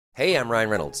Hey, I'm Ryan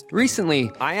Reynolds.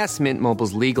 Recently, I asked Mint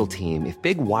Mobile's legal team if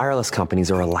big wireless companies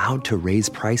are allowed to raise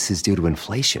prices due to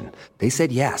inflation. They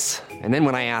said yes. And then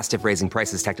when I asked if raising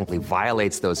prices technically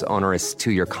violates those onerous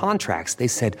two-year contracts, they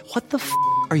said, "What the f***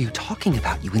 are you talking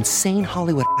about, you insane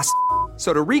Hollywood ass?"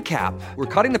 So to recap, we're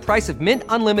cutting the price of Mint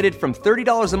Unlimited from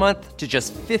 $30 a month to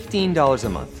just $15 a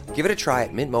month. Give it a try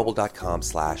at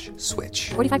mintmobile.com/switch.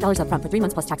 $45 up front for 3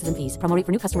 months plus taxes and fees. Promo rate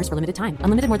for new customers for limited time.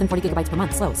 Unlimited more than 40 gigabytes per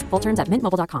month. Slows full terms at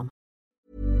mintmobile.com.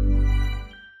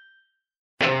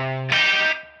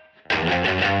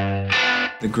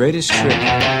 The greatest trick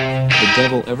the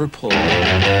devil ever pulled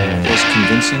was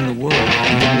convincing the world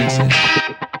he didn't exist.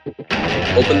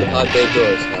 Open the pod bay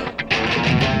doors now.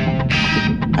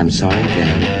 I'm sorry,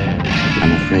 Dan.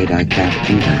 I'm afraid I can't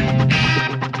do that.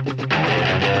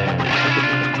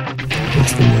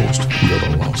 It's the most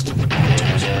never lost in the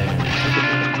contest.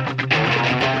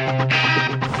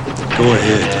 Go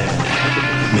ahead.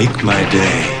 Make my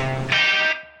day.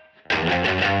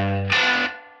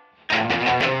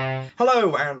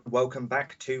 Hello and welcome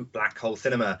back to Black Hole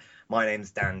Cinema. My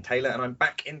name's Dan Taylor and I'm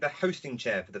back in the hosting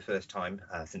chair for the first time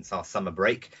since our summer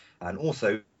break. And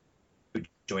also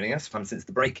joining us from since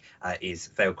the break is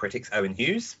Failed Critics Owen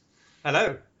Hughes.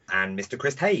 Hello. And Mr.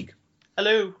 Chris Haig.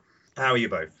 Hello. How are you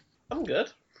both? I'm good.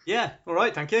 Yeah, all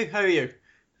right, thank you. How are you?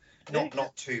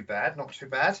 Not too bad, not too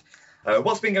bad.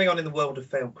 What's been going on in the world of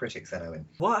Failed Critics then, Owen?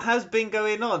 What has been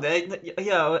going on?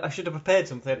 Yeah, I should have prepared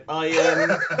something.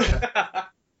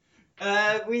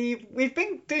 We've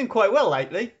been doing quite well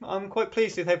lately. I'm quite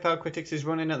pleased with how Failed Critics is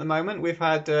running at the moment. We've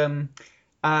had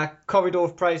our Corridor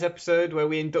of Praise episode where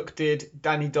we inducted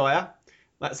Danny Dyer.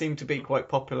 That seemed to be quite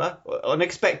popular,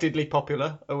 unexpectedly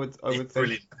popular. I would think.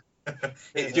 Brilliant.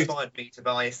 It inspired me to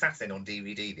buy Assassin on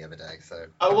DVD the other day. So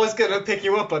I was going to pick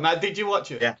you up on that. Did you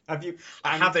watch it? Yeah. Have you?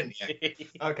 I haven't yet.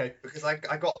 Okay. Because I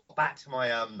got back to my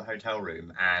hotel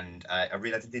room and I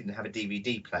realised I didn't have a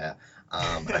DVD player.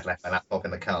 I'd left my laptop in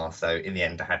the car, so in the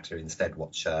end I had to instead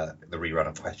watch the rerun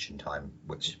of Question Time,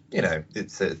 which, you know,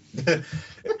 it's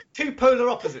two polar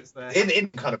opposites there. In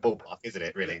kind of ballpark, isn't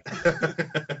it? Really.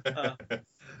 But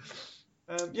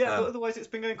otherwise it's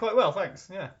been going quite well. Thanks.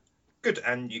 Yeah. Good,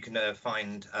 and you can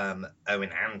find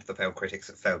Owen and the Failed Critics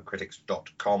at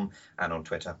failedcritics.com and on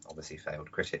Twitter, obviously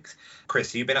Failed Critics.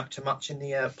 Chris, have you been up to much in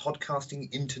the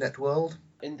podcasting internet world?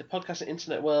 In the podcasting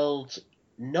internet world,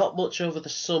 not much over the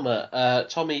summer.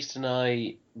 Tom East and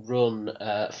I run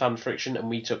Fan Friction, and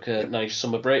we took a nice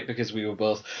summer break because we were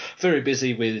both very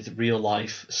busy with real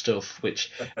life stuff,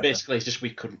 which basically is just we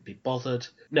couldn't be bothered.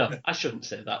 No, I shouldn't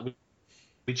say that.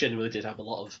 We genuinely did have a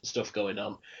lot of stuff going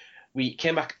on. We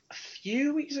came back a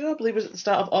few weeks ago, I believe it was at the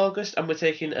start of August, and we're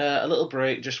taking a little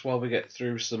break just while we get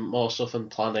through some more stuff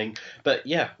and planning. But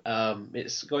yeah,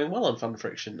 it's going well on Fan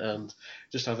Friction and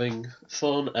just having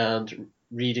fun and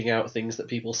reading out things that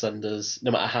people send us,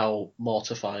 no matter how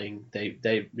mortifying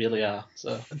they really are.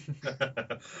 So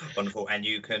wonderful, and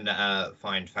you can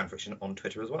find Fan Friction on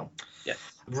Twitter as well. Yeah.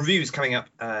 Reviews coming up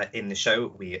in the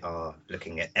show. We are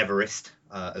looking at Everest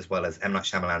as well as M. Night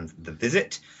Shyamalan's The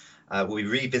Visit. We'll be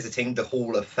revisiting the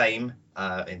Hall of Fame.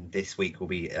 In this week, we'll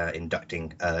be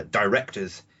inducting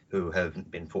directors who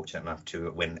have been fortunate enough to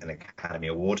win an Academy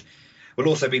Award. We'll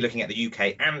also be looking at the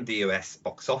UK and the US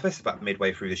box office about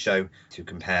midway through the show to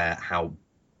compare how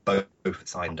both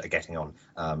sides are getting on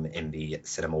in the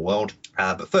cinema world.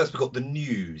 But first, we've got the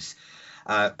news.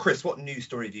 Chris, what news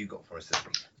story have you got for us this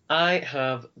week? I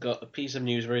have got a piece of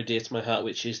news very dear to my heart,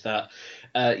 which is that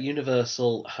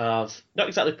Universal have not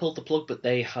exactly pulled the plug, but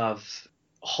they have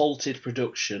halted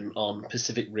production on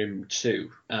Pacific Rim 2,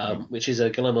 which is a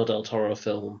Guillermo del Toro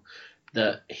film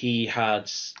that he had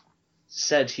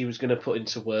said he was going to put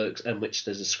into works, and which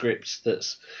there's a script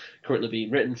that's currently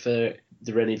being written for.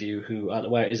 The any of you who aren't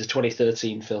aware, it is a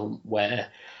 2013 film where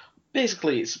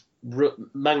basically it's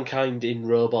mankind in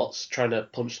robots trying to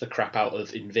punch the crap out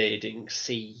of invading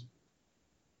sea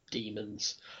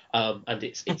demons, and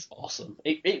it's awesome.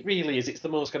 It really is. It's the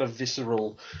most kind of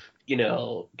visceral,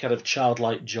 kind of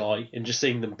childlike joy in just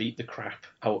seeing them beat the crap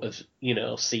out of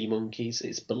sea monkeys.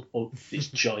 It's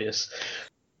joyous.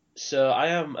 So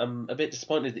I'm a bit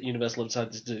disappointed that Universal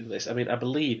decided to do this. I mean, I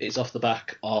believe it's off the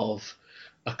back of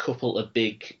a couple of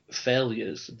big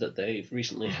failures that they've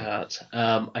recently had.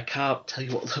 I can't tell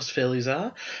you what those failures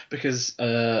are because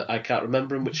I can't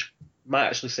remember them, which might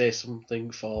actually say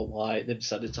something for why they've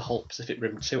decided to halt Pacific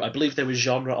Rim 2. I believe there was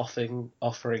genre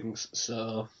offerings,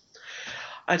 so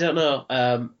I don't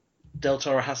know. Del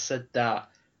Toro has said that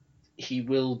he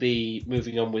will be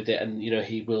moving on with it, and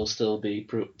he will still be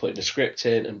putting a script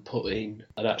in and putting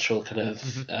an actual kind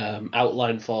of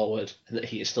outline forward, and that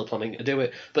he is still planning to do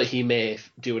it. But he may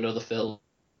do another film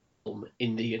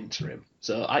in the interim.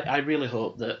 So I really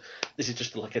hope that this is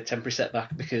just like a temporary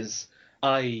setback, because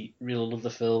I really love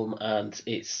the film and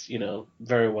it's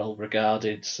very well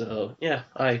regarded. So yeah,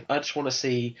 I just want to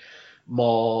see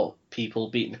more people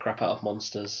beating the crap out of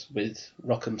monsters with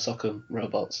rock'em sock'em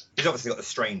robots. He's obviously got the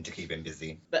strain to keep him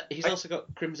busy. But he's also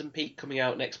got Crimson Peak coming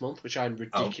out next month, which I'm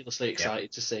ridiculously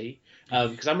excited to see.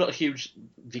 Because I'm not a huge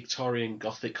Victorian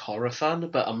Gothic horror fan,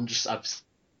 but I've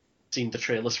seen the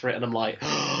trailers for it and I'm like,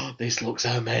 oh, this looks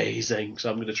amazing. So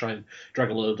I'm going to try and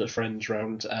drag a load of friends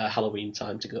around Halloween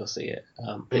time to go see it.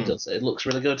 It looks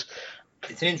really good.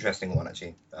 It's an interesting one,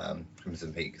 actually,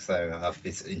 Crimson Peak. So I'll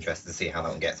be interested to see how that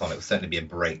one gets on. It will certainly be a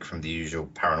break from the usual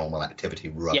Paranormal Activity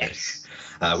rubbish,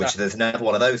 which there's another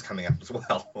one of those coming up as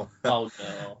well. Oh,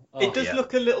 no. It does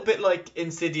look a little bit like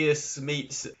Insidious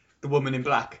meets The Woman in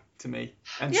Black to me.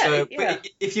 And but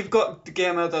if you've got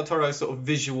Guillermo del Toro's sort of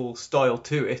visual style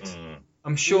to it,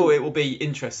 I'm sure it will be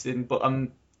interesting, but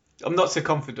I'm not so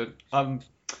confident.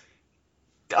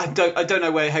 I don't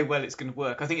know how well it's going to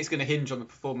work. I think it's going to hinge on the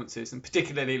performances, and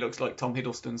particularly it looks like Tom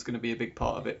Hiddleston's going to be a big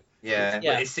part of it. Yeah.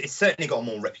 But it's certainly got a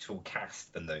more reputable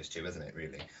cast than those two, hasn't it,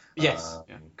 really? Yes.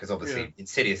 Because obviously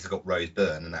Insidious has got Rose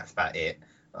Byrne, and that's about it.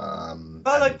 I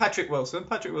like Patrick Wilson.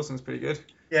 Patrick Wilson's pretty good.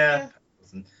 Yeah.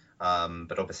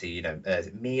 But obviously, is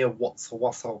it Mia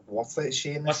is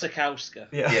she in this? Wasikowska.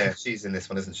 Yeah, she's in this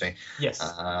one, isn't she? Yes.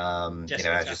 As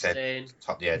you said,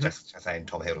 Jessica Chastain,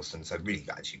 Tom Hiddleston, so really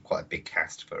actually quite a big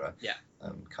cast for a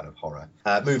kind of horror.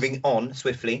 Moving on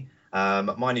swiftly,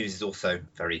 my news is also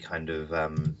very kind of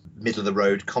middle of the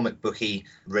road, comic booky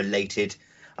related.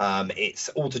 It's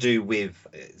all to do with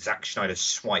Zack Snyder's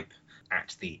swipe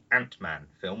at the Ant-Man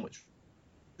film, which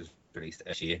released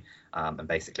this year, and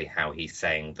basically how he's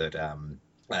saying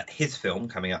that his film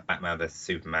coming up, Batman vs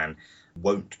Superman,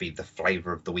 won't be the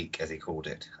flavour of the week, as he called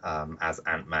it, as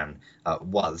Ant-Man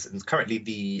was. And it's currently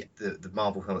the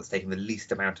Marvel film that's taken the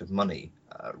least amount of money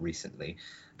recently,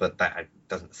 but that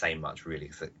doesn't say much really,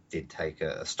 because it did take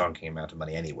a stonking amount of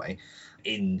money anyway.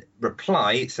 In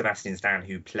reply, Sebastian Stan,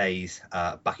 who plays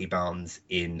Bucky Barnes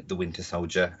in The Winter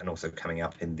Soldier and also coming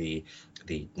up in the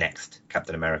next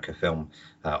Captain America film,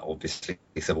 obviously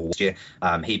Civil War year,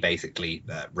 he basically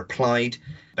replied,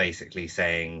 basically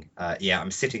saying,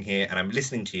 I'm sitting here and I'm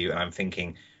listening to you and I'm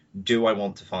thinking, do I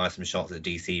want to fire some shots at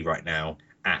DC right now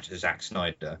at Zack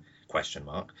Snyder? ?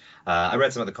 I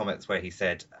read some of the comments where he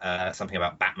said something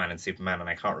about Batman and Superman, and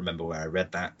I can't remember where I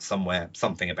read that. Somewhere,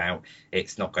 something about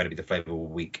it's not going to be the flavour of the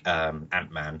week,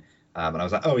 Ant-Man. And I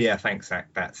was like, oh yeah, thanks, Zach.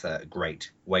 That's a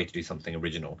great way to do something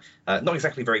original. Not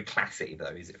exactly very classy, though,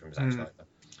 is it, from Zack Snyder?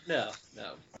 No.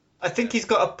 I think he's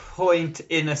got a point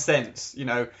in a sense.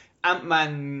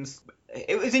 Ant-Man's...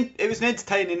 It was an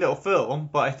entertaining little film,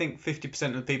 but I think 50%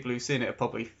 of the people who've seen it have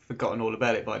probably forgotten all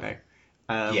about it by now.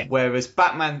 Whereas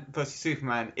Batman vs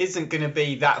Superman isn't going to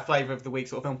be that flavour of the week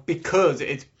sort of film because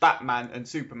it's Batman and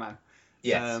Superman.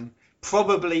 Yes.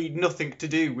 Probably nothing to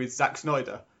do with Zack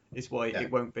Snyder is why it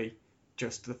won't be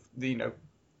just the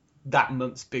that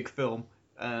month's big film.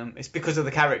 It's because of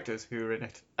the characters who are in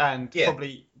it, and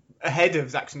probably ahead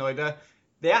of Zack Snyder,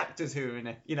 the actors who are in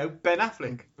it. Ben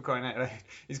Affleck, for crying out loud,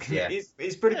 he's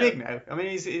pretty big now. I mean,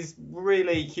 he's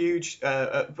really huge,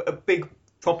 a big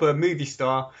proper movie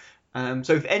star.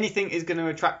 So if anything is going to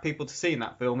attract people to seeing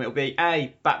that film, it'll be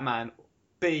A, Batman,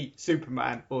 B,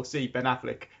 Superman, or C, Ben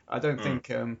Affleck. I don't think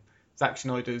Zack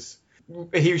Snyder's...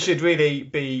 He should really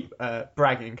be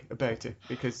bragging about it,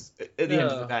 because at the end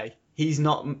of the day, he's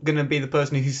not going to be the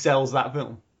person who sells that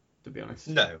film, to be honest.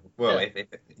 No. Well, if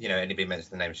anybody mentions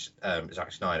the name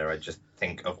Zack Snyder, I just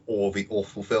think of all the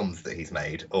awful films that he's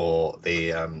made, or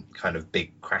the kind of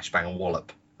big crash bang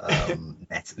wallop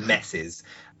messes.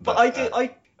 But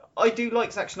I do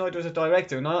like Zack Snyder as a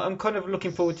director, and I'm kind of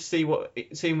looking forward to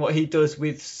seeing what he does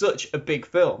with such a big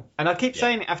film. And I keep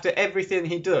saying after everything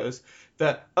he does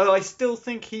that I still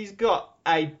think he's got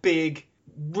a big,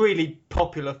 really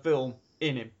popular film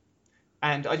in him.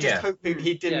 And I just hope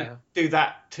he didn't do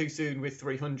that too soon with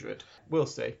 300. We'll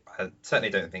see. I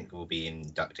certainly don't think we'll be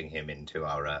inducting him into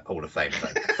our Hall of Fame,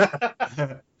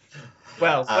 though.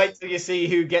 Well, wait till you see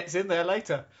who gets in there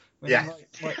later. Might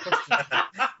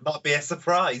be a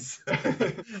surprise.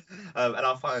 And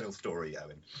our final story,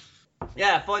 Owen.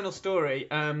 Yeah, final story.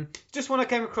 Just one I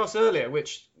came across earlier,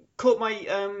 which caught my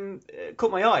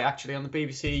eye actually on the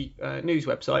BBC News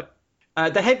website.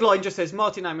 The headline just says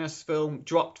Martin Amos film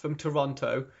dropped from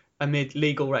Toronto. amid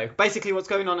legal row. Basically, what's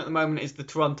going on at the moment is the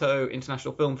Toronto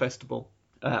International Film Festival,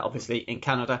 obviously in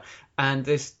Canada, and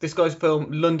this guy's film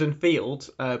London Fields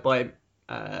by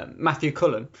Matthew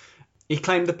Cullen. He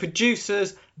claimed the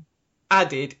producers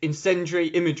added incendiary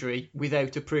imagery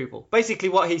without approval. Basically,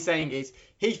 what he's saying is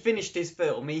he finished his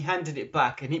film, he handed it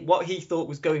back, and what he thought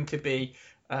was going to be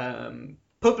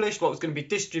published, what was going to be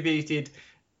distributed,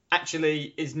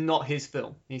 actually is not his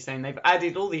film. He's saying they've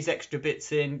added all these extra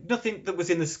bits in, nothing that was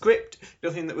in the script,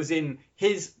 nothing that was in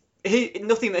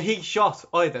nothing that he shot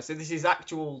either. So this is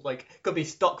actual, like, could be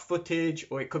stock footage,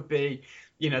 or it could be,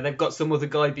 they've got some other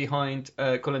guy behind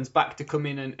Cullen's back to come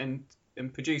in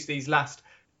and produce these last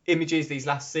images, these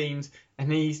last scenes,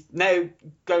 and he's now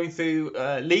going through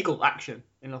legal action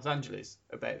in Los Angeles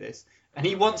about this, and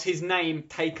he wants his name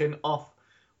taken off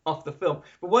the film.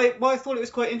 But why I thought it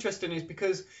was quite interesting is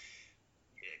because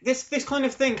this kind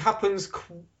of thing happens,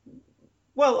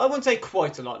 well, I wouldn't say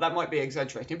quite a lot, that might be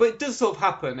exaggerating, but it does sort of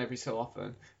happen every so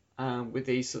often with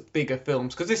these sort of bigger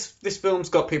films, because this film's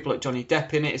got people like Johnny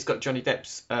Depp in it. It's got Johnny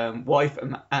Depp's wife,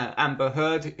 Amber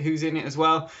Heard, who's in it as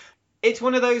well. It's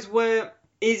one of those where,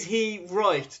 is he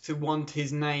right to want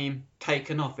his name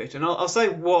taken off it? And I'll say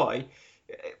why.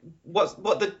 What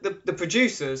the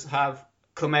producers have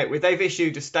come out with, they've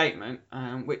issued a statement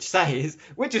which says,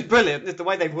 which is brilliant, the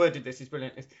way they've worded this is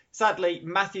brilliant. Sadly,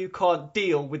 Matthew can't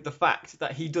deal with the fact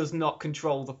that he does not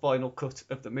control the final cut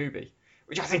of the movie,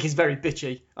 which I think is very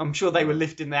bitchy. I'm sure they were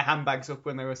lifting their handbags up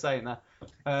when they were saying that.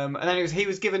 And then he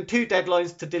was given 2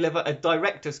 deadlines to deliver a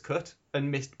director's cut and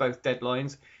missed both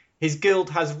deadlines. His guild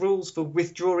has rules for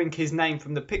withdrawing his name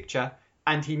from the picture,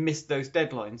 and he missed those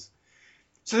deadlines.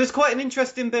 So there's quite an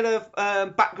interesting bit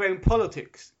of background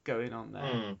politics going on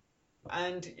there.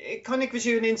 And it kind of gives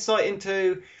you an insight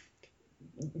into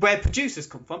where producers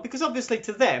come from, because obviously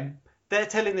to them, they're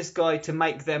telling this guy to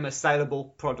make them a saleable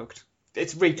product.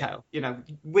 It's retail.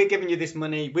 We're giving you this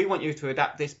money. We want you to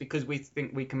adapt this because we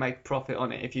think we can make a profit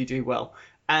on it if you do well.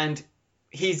 And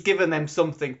he's given them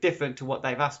something different to what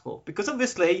they've asked for. Because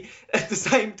obviously, at the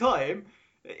same time,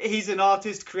 he's an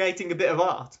artist creating a bit of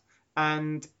art.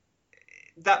 And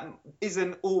that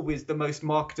isn't always the most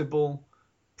marketable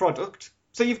product.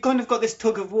 So you've kind of got this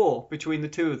tug of war between the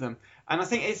two of them. And I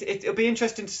think it'll be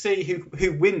interesting to see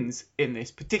who wins in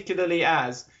this, particularly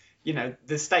as,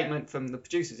 the statement from the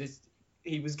producers is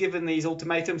he was given these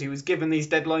ultimatums, he was given these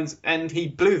deadlines, and he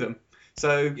blew them.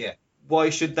 So why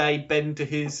should they bend to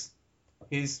his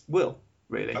will,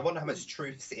 really? I wonder how much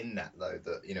truth's in that, though,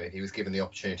 that, if he was given the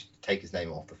opportunity to take his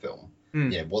name off the film,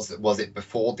 was it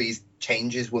before these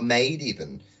changes were made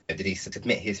even? Did he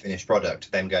submit his finished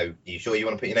product, then go, are you sure you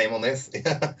want to put your name on this?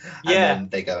 And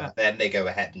then they go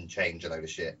ahead and change a load of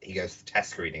shit. He goes to the test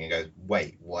screening and goes,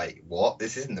 wait, what?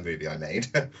 This isn't the movie I made.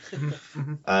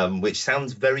 Which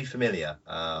sounds very familiar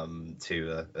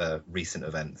to recent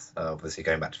events. Obviously,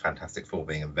 going back to Fantastic Four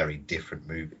being a very different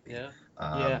movie.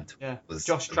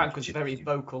 Josh Trank was very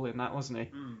vocal in that, wasn't he?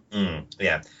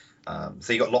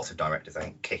 So you got lots of directors, I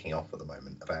think, kicking off at the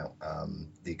moment about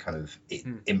the kind of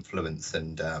influence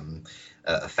and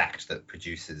effect that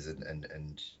producers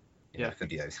and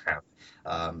videos have.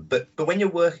 But when you're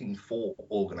working for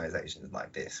organisations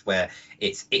like this, where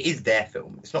it is their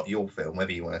film, it's not your film,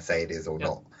 whether you want to say it is or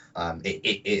not.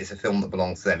 It is a film that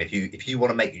belongs to them. If you want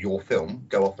to make your film,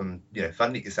 go off and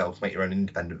fund it yourself, make your own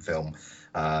independent film.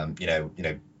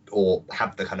 Or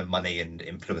have the kind of money and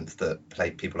influence that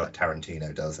people like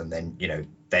Tarantino does, and then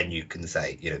you can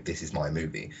say, this is my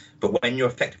movie. But when you're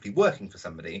effectively working for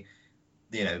somebody,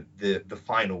 the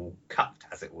final cut,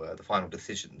 as it were, the final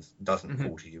decisions doesn't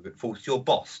fall to you, it falls to your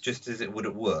boss, just as it would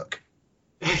at work.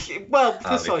 Well,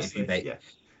 precisely.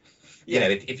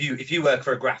 If you work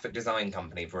for a graphic design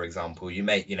company, for example, you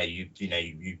make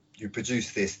you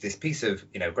produce this piece of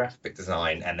graphic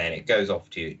design, and then it goes off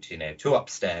to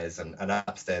upstairs, and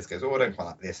upstairs goes, I don't quite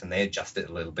like this, and they adjust it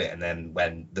a little bit, and then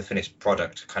when the finished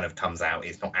product kind of comes out,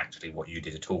 it's not actually what you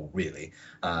did at all, really.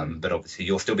 But obviously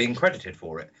you're still being credited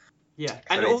for it. Yeah,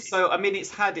 and also,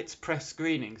 it's had its press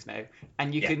screenings now,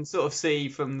 and you can sort of see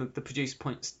from the producer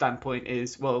standpoint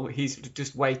is, well, he's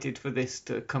just waited for this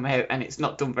to come out, and it's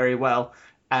not done very well,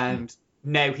 and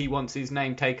now he wants his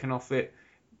name taken off it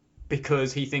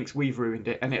because he thinks we've ruined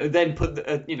it, and it would then put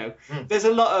there's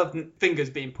a lot of fingers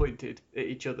being pointed at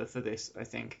each other for this, I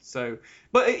think. So,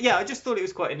 but I just thought it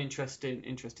was quite an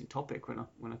interesting topic when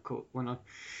I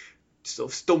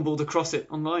sort of stumbled across it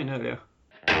online earlier.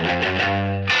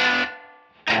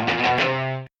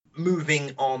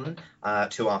 moving on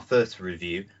to our first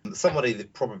review, somebody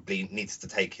that probably needs to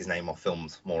take his name off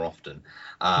films more often.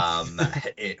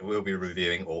 It will be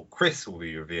reviewing, or Chris will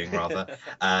be reviewing rather,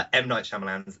 M. Night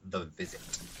Shyamalan's The Visit.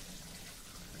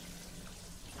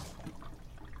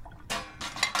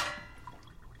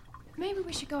 Maybe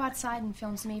we should go outside and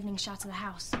film some evening shots of the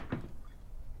house.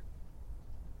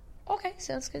 Okay,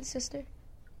 sounds good, sister.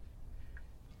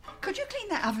 Could you clean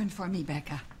the oven for me,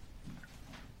 Becca?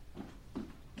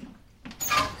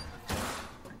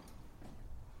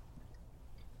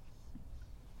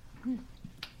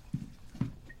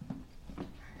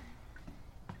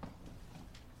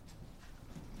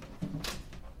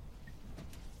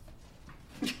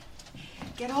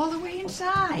 Get all the way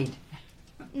inside.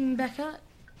 Becca?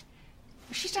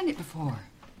 She's done it before.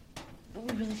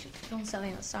 We really should film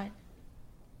something outside.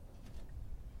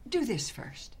 Do this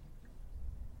first.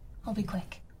 I'll be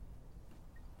quick.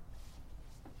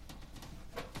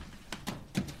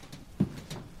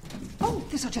 Oh,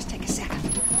 this'll just take a second.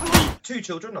 Two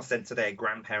children are sent to their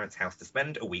grandparents' house to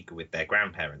spend a week with their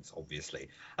grandparents, obviously,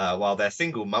 while their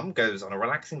single mum goes on a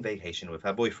relaxing vacation with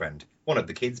her boyfriend. One of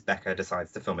the kids, Becca,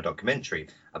 decides to film a documentary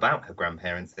about her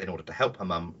grandparents in order to help her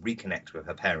mum reconnect with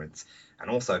her parents, and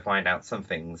also find out some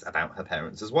things about her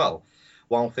parents as well.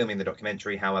 While filming the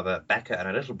documentary, however, Becca and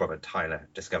her little brother Tyler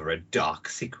discover a dark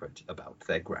secret about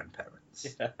their grandparents.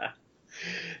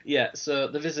 Yeah, so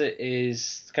The Visit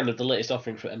is kind of the latest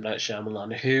offering for M. Night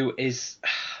Shyamalan, who is...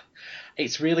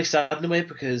 It's really sad in a way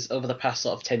because over the past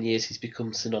sort of 10 years he's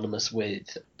become synonymous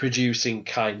with producing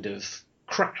kind of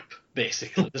crap,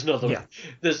 basically. There's no other... Yeah.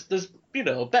 There's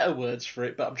better words for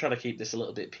it, but I'm trying to keep this a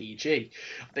little bit PG.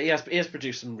 But he has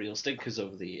produced some real stinkers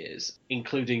over the years,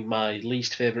 including my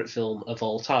least favourite film of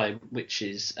all time, which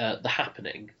is The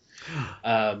Happening.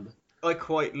 I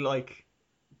quite like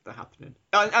The Happening.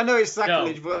 I know it's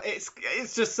sacrilege, but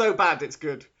it's just so bad it's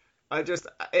good.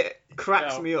 It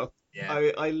cracks me up.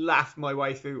 Yeah. I laughed my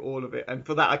way through all of it, and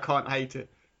for that I can't hate it.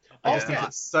 I just think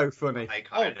it's so funny. I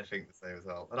kind of think the same as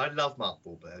well. And I love Mark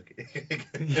Wahlberg.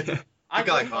 The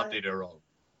guy can't do no wrong.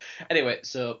 Anyway,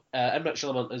 so M. Night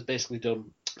Shyamalan has basically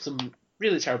done some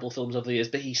really terrible films over the years,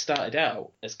 but he started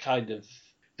out as kind of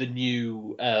the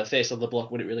new face on the block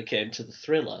when it really came to the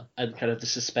thriller and kind of the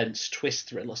suspense twist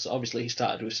thriller. So obviously he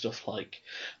started with stuff like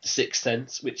The Sixth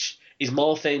Sense, which is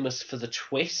more famous for the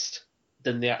twist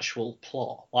than the actual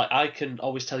plot. Like, I can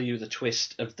always tell you the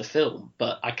twist of the film,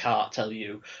 but I can't tell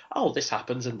you, oh, this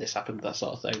happens and this happened, that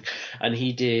sort of thing. And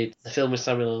he did the film with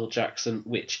Samuel L. Jackson,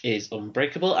 which is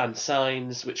Unbreakable, and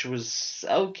Signs, which was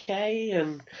okay.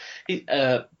 And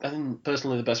I think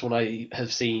personally the best one I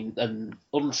have seen, and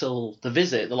until The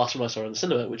Visit, the last one I saw in the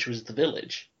cinema, which was The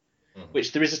Village,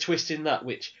 which there is a twist in that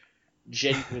which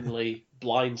genuinely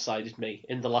blindsided me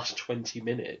in the last 20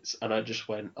 minutes. And I just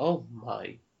went, oh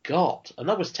my God. And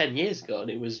that was 10 years ago, and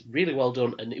it was really well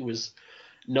done, and it was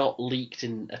not leaked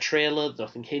in a trailer,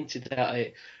 nothing hinted at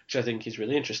it, which I think is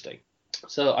really interesting.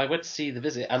 So I went to see The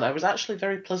Visit, and I was actually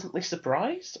very pleasantly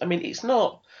surprised. I mean, it's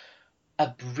not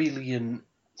a brilliant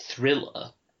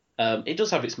thriller. It does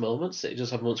have its moments. It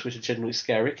does have moments which are genuinely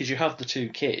scary, because you have the two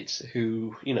kids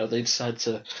who, they decide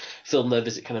to film their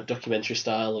visit kind of documentary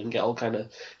style and get all kind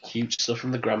of huge stuff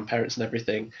from the grandparents and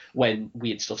everything when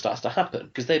weird stuff starts to happen.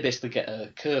 Because they basically get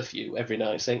a curfew every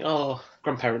night saying, oh,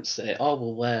 grandparents say, oh,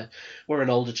 well, we're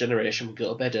an older generation, we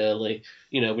go to bed early.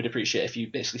 We'd appreciate if you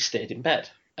basically stayed in bed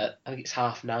at, I think it's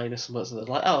 9:30 or something. So they're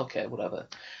like, oh, okay, whatever.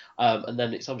 And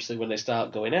then it's obviously when they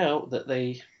start going out that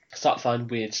they start to find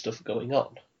weird stuff going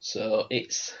on. So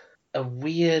it's a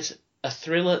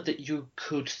thriller that you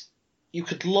could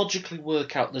logically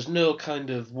work out. There's no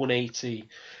kind of 180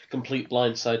 complete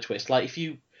blindside twist. Like, if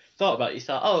you thought about it, you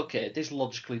thought, oh, okay, this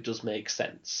logically does make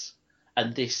sense.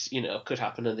 And this, could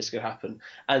happen and this could happen.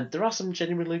 And there are some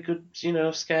genuinely good,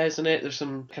 scares in it. There's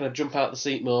some kind of jump out the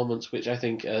seat moments, which I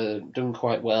think are done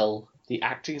quite well. The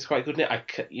acting is quite good in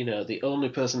it. The only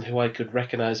person who I could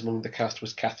recognise among the cast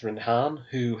was Catherine Hahn,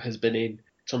 who has been in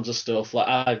tons of stuff. Like,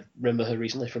 I remember her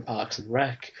recently from Parks and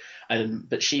Rec,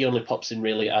 but she only pops in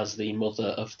really as the mother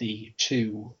of the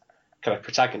two kind of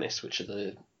protagonists, which are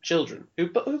the children, who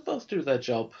both do their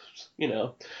job,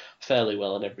 fairly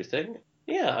well and everything.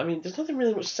 Yeah, I mean, there's nothing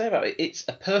really much to say about it. It's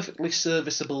a perfectly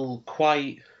serviceable,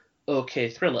 quite okay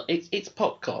thriller. It's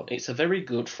popcorn. It's a very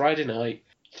good Friday night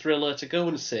thriller to go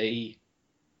and see.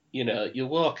 You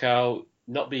walk out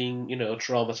not being,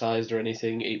 traumatized or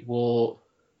anything. It won't.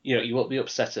 You won't be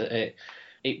upset at it.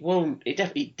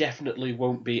 It definitely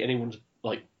won't be anyone's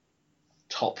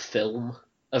top film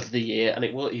of the year, and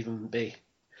it won't even be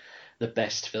the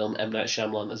best film M. Night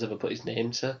Shyamalan has ever put his name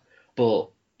to. But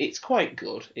it's quite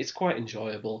good. It's quite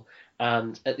enjoyable.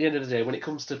 And at the end of the day, when it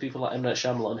comes to people like M. Night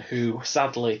Shyamalan, who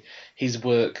sadly his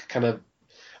work kind of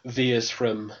veers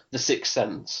from The Sixth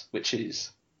Sense, which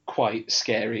is quite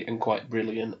scary and quite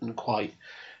brilliant and quite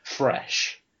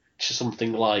fresh, to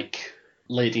something like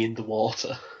Lady in the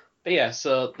Water. But yeah,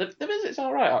 so the Visit's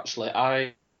all right, actually.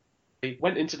 I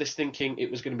went into this thinking it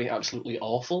was going to be absolutely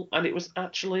awful, and it was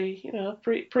actually,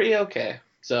 pretty okay.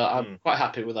 So I'm quite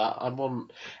happy with that. I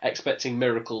wasn't expecting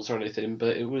miracles or anything,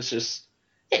 but it was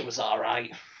all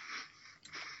right.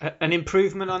 An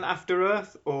improvement on After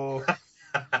Earth, or?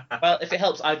 Well, if it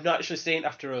helps, I've not actually seen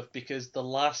After Earth because the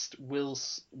last Will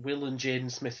and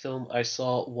Jaden Smith film I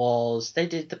saw was they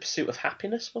did The Pursuit of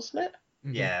Happiness, wasn't it?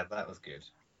 Yeah, that was good.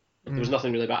 There was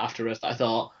nothing really about After Earth that I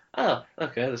thought,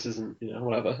 okay, this isn't,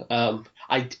 whatever.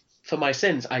 For my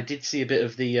sins, I did see a bit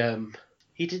of the.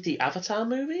 He did the Avatar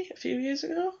movie a few years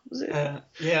ago, was it?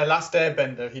 Yeah, Last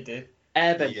Airbender he did.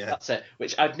 Airbender, that's it.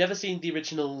 Which I've never seen the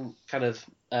original kind of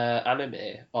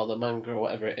anime or the manga or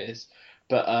whatever it is,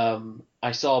 but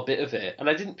I saw a bit of it and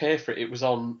I didn't pay for it. It was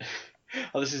on.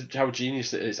 Oh, this is how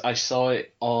genius it is. I saw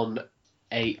it on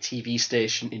a TV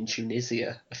station in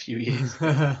Tunisia a few years ago,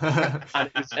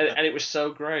 and it was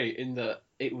so great in that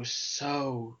it was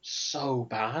so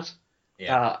bad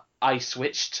that I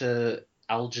switched to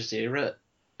Al Jazeera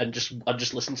and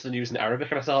just listened to the news in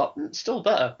Arabic, and I thought it's still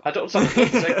better. I don't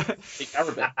speak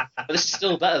Arabic, but this is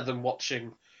still better than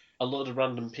watching a load of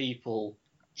random people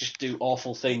just do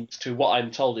awful things to what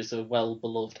I'm told is a well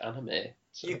beloved anime.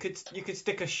 So. You could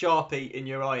stick a Sharpie in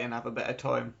your eye and have a better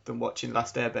time than watching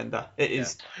Last Airbender. It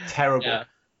is terrible.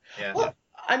 Yeah. Well,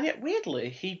 and yet weirdly,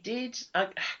 he did. I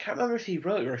can't remember if he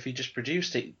wrote or if he just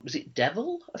produced it. Was it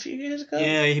Devil a few years ago?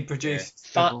 Yeah, he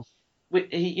produced Devil.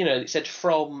 He, it said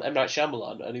from M. Night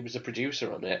Shyamalan, and he was a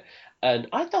producer on it. And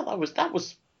I thought that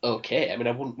was okay. I mean,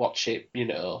 I wouldn't watch it,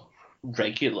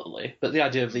 regularly. But the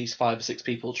idea of these 5 or 6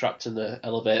 people trapped in the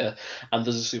elevator and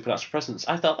there's a supernatural presence,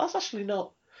 I thought that's actually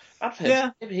not. Yeah.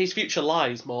 Maybe his future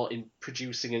lies more in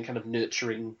producing and kind of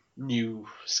nurturing new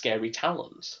scary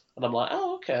talents. And I'm like,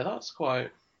 oh, okay, that's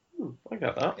quite. I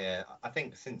get that. Yeah, I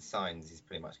think since Signs, he's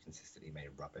pretty much consistently made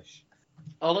rubbish.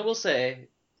 All I will say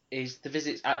is The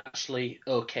Visit's actually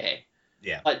okay.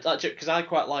 Yeah. Because I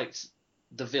quite liked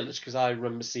The Village, because I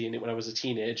remember seeing it when I was a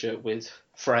teenager with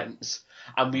friends,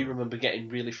 and we remember getting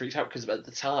really freaked out because at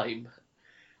the time.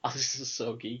 Oh, this is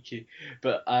so geeky,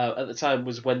 but at the time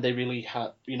was when they really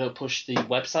had, pushed the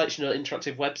websites,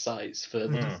 interactive websites for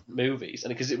the movies,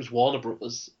 and because it was Warner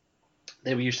Brothers,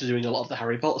 they were used to doing a lot of the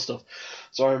Harry Potter stuff.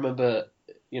 So I remember,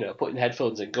 putting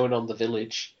headphones in, going on the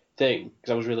Village thing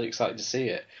because I was really excited to see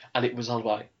it, and it was all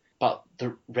like, but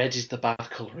the red is the bad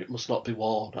colour; it must not be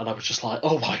worn, and I was just like,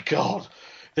 oh my god.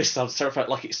 This sounds terrifying,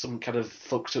 like it's some kind of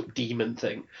fucked up demon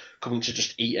thing coming to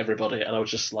just eat everybody. And I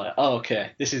was just like, oh,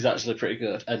 okay, this is actually pretty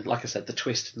good. And like I said, the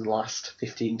twist in the last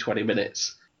 15, 20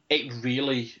 minutes, it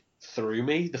really threw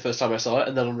me the first time I saw it.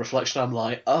 And then on reflection, I'm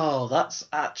like, oh, that's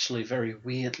actually very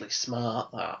weirdly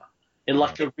smart, that. In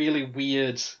like a really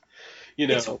weird,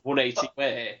 180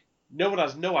 way. No one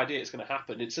has no idea it's going to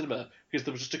happen in cinema because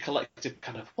there was just a collective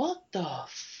kind of, what the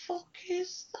fuck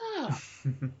is that?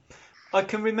 I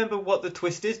can remember what the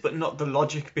twist is, but not the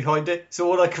logic behind it.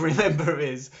 So all I can remember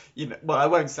is, well, I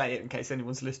won't say it in case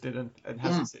anyone's listening and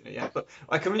hasn't seen it yet, but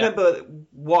I can remember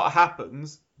what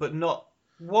happens, but not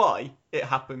why it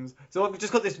happens. So I've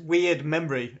just got this weird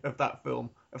memory of that film,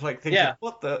 of like thinking,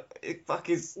 what the fuck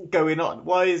is going on?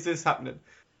 Why is this happening?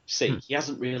 See, he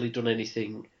hasn't really done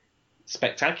anything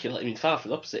spectacular. I mean, far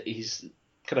from the opposite. His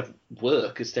kind of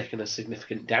work has taken a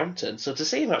significant downturn. So to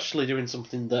see him actually doing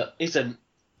something that isn't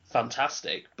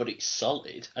fantastic, but it's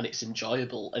solid and it's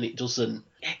enjoyable, and it doesn't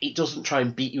try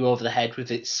and beat you over the head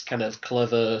with its kind of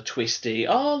clever, twisty,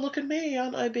 oh, look at me,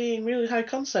 aren't I being really high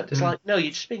concept? It's like, no,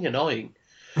 you're just being annoying.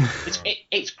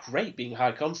 It's great being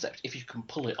high concept if you can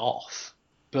pull it off.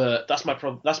 But that's my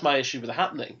problem. That's my issue with The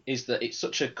Happening, is that it's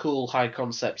such a cool high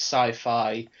concept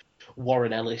sci-fi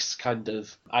Warren Ellis kind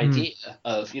of idea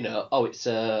of, it's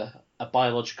a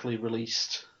biologically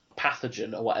released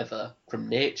pathogen or whatever from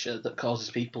nature that causes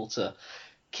people to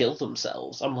kill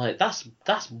themselves. I'm like, that's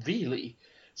really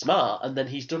smart. And then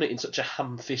he's done it in such a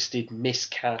ham-fisted,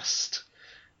 miscast,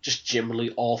 just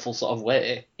generally awful sort of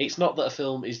way. It's not that a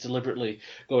film is deliberately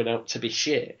going out to be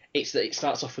shit. It's that it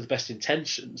starts off with best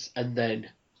intentions and then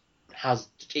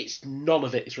none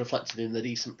of it is reflected in the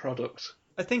decent product.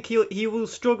 I think he will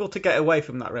struggle to get away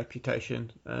from that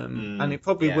reputation, and it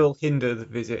probably will hinder The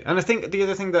Visit. And I think the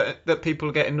other thing that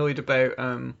people get annoyed about,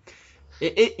 and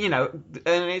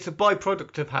it's a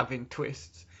byproduct of having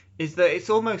twists, is that it's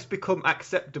almost become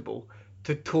acceptable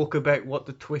to talk about what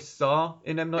the twists are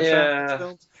in M. Night Yeah. Shyamalan's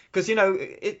films. Because, you know,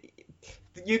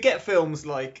 you get films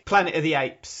like Planet of the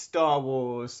Apes, Star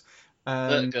Wars,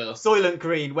 Soylent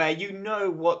Green, where you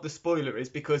know what the spoiler is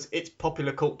because it's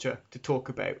popular culture to talk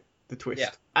about the twist. Yeah.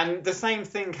 And the same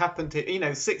thing happened to, you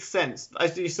know, Sixth Sense,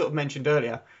 as you sort of mentioned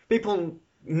earlier. People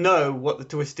know what the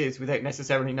twist is without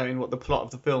necessarily knowing what the plot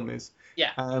of the film is.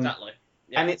 Yeah, exactly.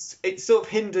 Yeah. And it sort of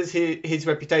hinders his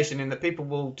reputation in that people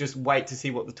will just wait to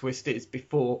see what the twist is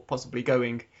before possibly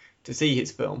going to see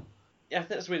his film. Yeah, I think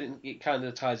that's really, it kind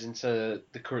of ties into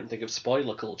the current thing of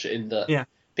spoiler culture in that, yeah.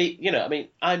 You know, I mean,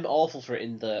 I'm awful for it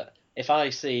in that if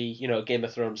I see, you know, Game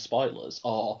of Thrones spoilers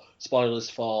or spoilers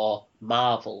for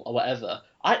Marvel or whatever,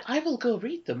 I will go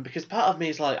read them because part of me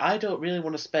is like, I don't really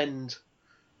want to spend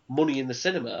money in the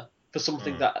cinema for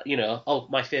something that, you know, oh,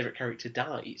 my favourite character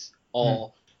dies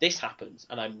or this happens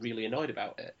and I'm really annoyed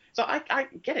about it. So I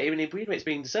get it. I mean, in weird way, it's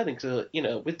being discerning because, you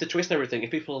know, with the twist and everything,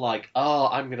 if people are like, oh,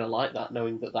 I'm going to like that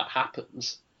knowing that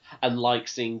happens and like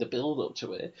seeing the build-up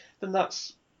to it, then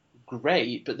that's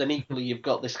great. But then equally, you've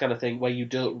got this kind of thing where you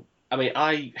don't... I mean,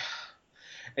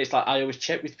 it's like I always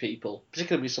check with people,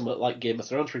 particularly with something like Game of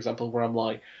Thrones, for example, where I'm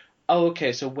like, oh,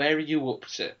 okay, so where are you up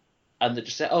to? And they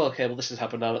just say, oh, okay, well, this has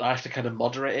happened now. I have to kind of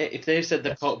moderate it. If they've said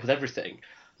they've caught up with everything,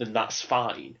 then that's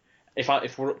fine.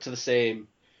 If we're up to the same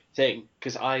thing,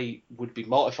 because I would be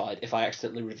mortified if I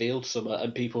accidentally revealed something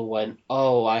and people went,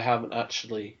 oh, I haven't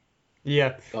actually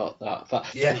got that.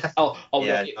 Yeah.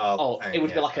 It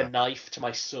would be like a knife to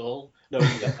my soul. No,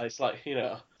 it's like, you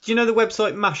know. Do you know the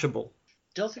website Mashable?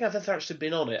 Don't think I've ever actually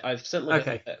been on it. I've certainly heard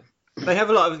of it. They have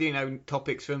a lot of, you know,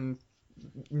 topics from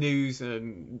news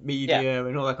and media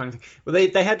and all that kind of thing. Well,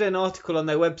 they had an article on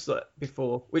their website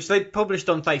before, which they published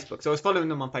on Facebook. So I was following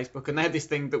them on Facebook, and they had this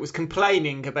thing that was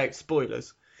complaining about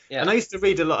spoilers. Yeah. And I used to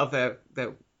read a lot of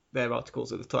their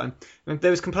articles at the time, and they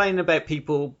was complaining about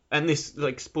people and this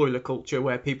like spoiler culture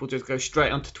where people just go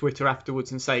straight onto Twitter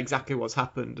afterwards and say exactly what's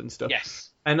happened and stuff. Yes.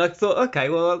 And I thought, okay,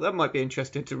 well, that might be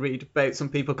interesting to read about some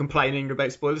people complaining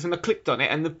about spoilers. And I clicked on it,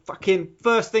 and the fucking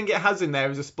first thing it has in there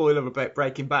is a spoiler about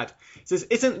Breaking Bad. It says,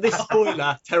 isn't this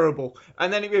spoiler terrible?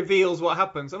 And then it reveals what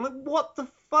happens. I'm like, what the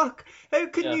fuck? How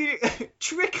can you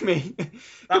trick me?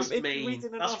 That's mean.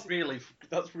 That's really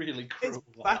cruel.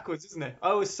 It's backwards, isn't it?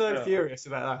 I was so furious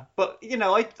about that. But, you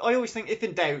know, I always think, if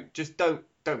in doubt, just don't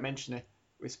mention it.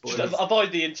 Just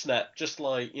avoid the internet. Just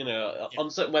like, you know, on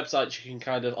certain websites you can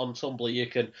kind of, on Tumblr you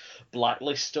can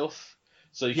blacklist stuff.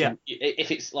 So you can,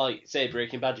 if it's like, say,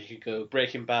 Breaking Bad, you could go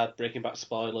Breaking Bad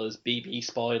spoilers, BB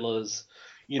spoilers.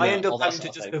 You know, I end up having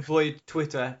to just avoid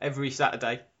Twitter every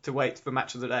Saturday to wait for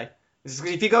Match of the Day.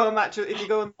 If you go on Twitter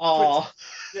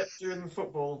during the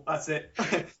football, that's it.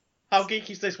 How geeky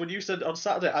is this? When you said on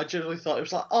Saturday, I generally thought it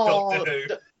was like,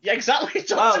 yeah, exactly.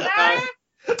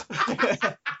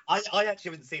 I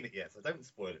actually haven't seen it yet, so don't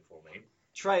spoil it for me.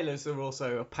 Trailers are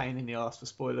also a pain in the arse for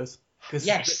spoilers.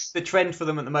 Because the trend for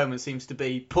them at the moment seems to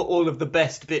be put all of the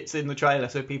best bits in the trailer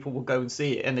so people will go and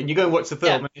see it. And then you go and watch the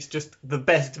film and it's just the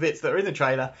best bits that are in the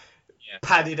trailer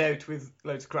padded out with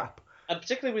loads of crap. And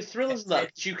particularly with thrillers and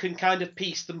that, you can kind of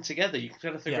piece them together. You can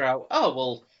kind of figure out, oh,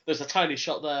 well, there's a tiny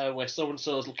shot there where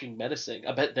so-and-so's looking menacing.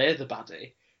 I bet they're the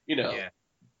baddie. You know. Yeah.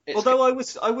 Although I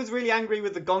was really angry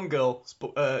with the Gone Girl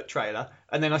trailer,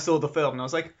 and then I saw the film and I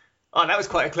was like, oh, that was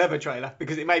quite a clever trailer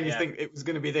because it made me think it was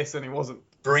going to be this and it wasn't.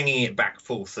 Bringing it back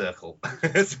full circle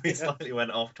as we slightly went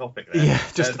off topic there. Yeah,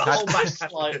 just the whole back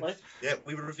slightly. Yeah,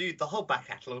 we reviewed the whole back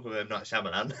catalogue of M. Night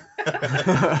Shyamalan,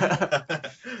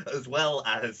 as well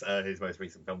as his most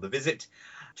recent film, The Visit.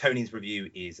 Tony's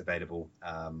review is available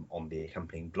on the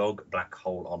accompanying blog, Black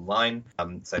Hole Online.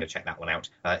 So check that one out.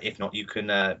 If not, you can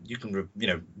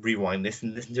rewind this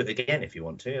and listen to it again if you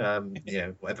want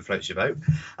to. Whatever floats your boat.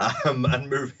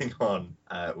 And moving on,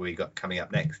 we got coming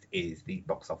up next is the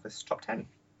box office top 10.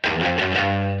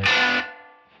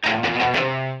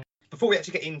 Before we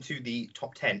actually get into the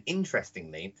top 10,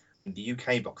 interestingly, in the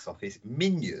UK box office,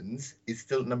 Minions is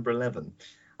still at number 11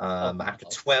 after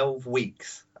 12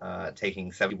 weeks,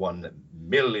 taking $71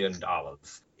 million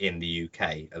in the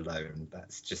UK alone.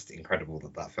 That's just incredible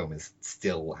that film is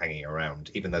still hanging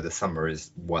around, even though the summer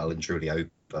is well and truly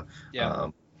over.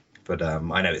 Yeah. But I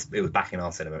know it was back in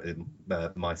our cinema.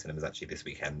 My cinema's actually this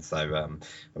weekend, so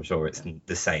I'm sure it's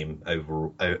the same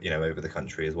over the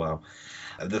country as well.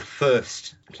 The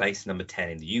first place, number 10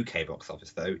 in the UK box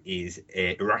office, though, is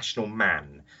Irrational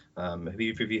Man. Have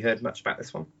you heard much about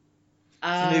this one?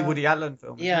 It's a new Woody Allen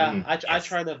film. Yeah, I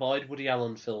try and avoid Woody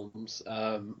Allen films.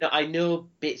 I know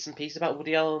bits and pieces about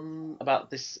Woody Allen,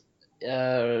 about this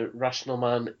Rational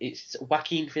Man. It's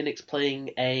Joaquin Phoenix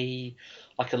playing a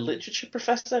literature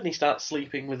professor, and he starts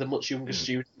sleeping with a much younger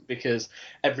student because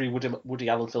every Woody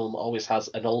Allen film always has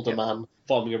an older man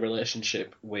forming a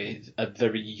relationship with a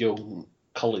very young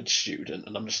college student,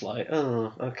 and I'm just like,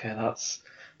 oh, okay,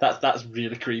 that's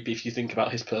really creepy if you think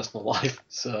about his personal life.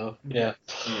 So yeah.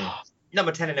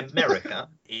 Number 10 in America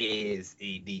is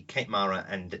the Kate Mara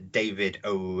and David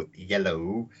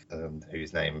Oyelowo,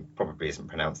 whose name probably isn't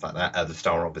pronounced like that, the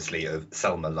star, obviously, of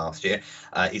Selma last year,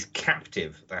 is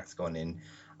Captive. That's gone in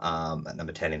at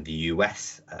number 10 in the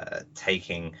US,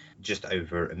 taking just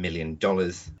over $1 million.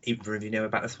 Either of you know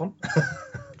about this one?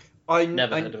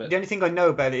 Never heard of it. The only thing I know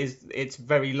about it is it's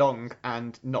very long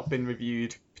and not been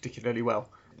reviewed particularly well.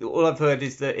 All I've heard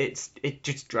is that it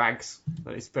just drags,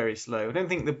 that it's very slow. I don't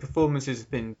think the performances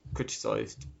have been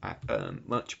criticised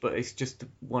much, but it's just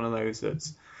one of those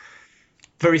that's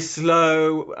very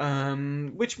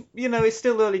slow, which, it's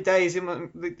still early days.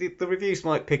 The reviews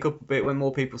might pick up a bit when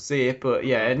more people see it, but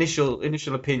yeah, initial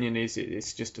opinion is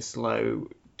it's just a slow,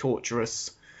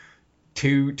 torturous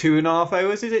 2.5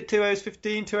 hours. Is it 2 hours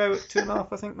 15? 2.5,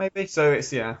 I think, maybe. So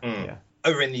it's yeah.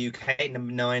 Over in the UK,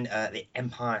 number 9, The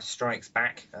Empire Strikes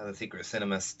Back. The Secret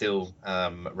Cinema still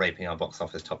raping our box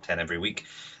office top 10 every week.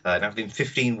 Now it's been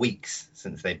 15 weeks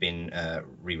since they've been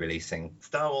re-releasing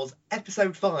Star Wars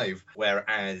Episode 5,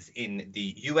 whereas in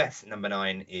the US, number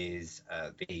 9 is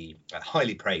the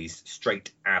highly praised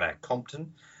Straight Outta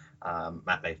Compton.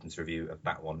 Matt Latham's review of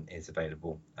that one is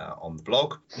available on the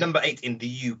blog. Number 8 in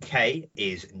the UK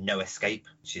is No Escape,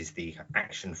 which is the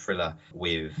action thriller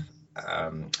with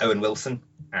Owen Wilson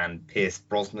and Pierce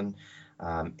Brosnan.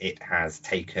 It has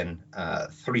taken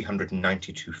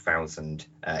 392,000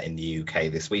 in the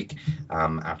UK this week.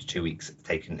 After 2 weeks, it's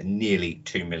taken nearly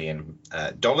 $2 million.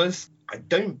 I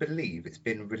don't believe it's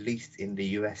been released in the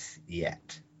US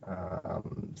yet.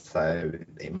 So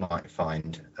it might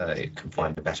find it can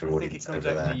find a better audience over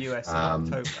there. In the US in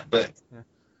October.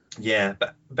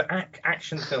 But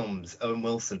action films, Owen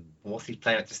Wilson, what's he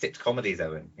playing to stick to comedies,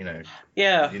 Owen?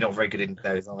 Yeah, you're not very good in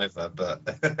those either. But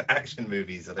action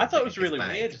movies, I thought it was really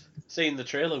weird seeing the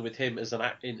trailer with him as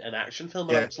in an action film,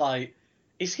 and I was like,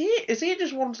 is he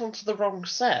just wandered onto the wrong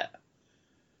set?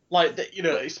 Like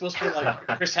it's supposed to be like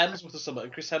Chris Hemsworth or something,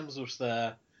 and Chris Hemsworth's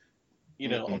there.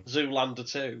 On Zoolander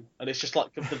 2, and it's just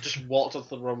like they've just walked onto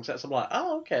the wrong set. So I'm like,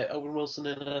 oh, okay, Owen Wilson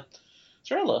in a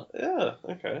trailer. Yeah,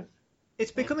 okay.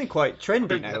 It's becoming quite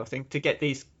trendy now, I think, to get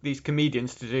these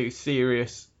comedians to do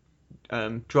serious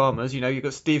dramas. You've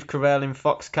got Steve Carell in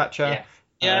Foxcatcher.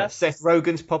 Yeah. Seth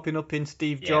Rogen's popping up in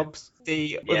Steve Jobs.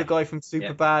 The other guy from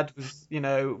Superbad was,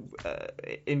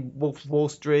 in Wolf of Wall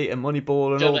Street and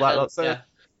Moneyball and Jonah all that Hill, lot. So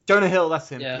Jonah Hill, that's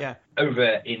him. Yeah.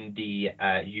 Over in the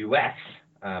US,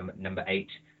 number 8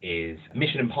 is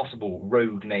Mission Impossible: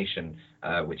 Rogue Nation,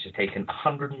 which has taken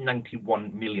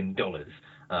 $191 million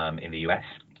in the US.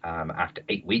 After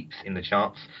 8 weeks in the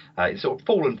charts. It's sort of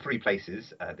fallen 3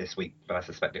 places this week, but I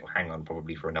suspect it will hang on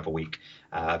probably for another week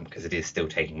because it is still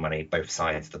taking money both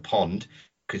sides of the pond.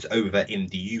 Because over in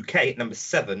the UK, at number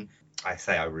 7,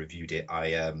 I reviewed it.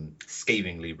 I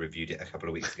scathingly reviewed it a couple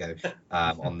of weeks ago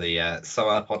on the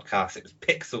SOAR podcast. It was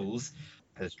Pixels,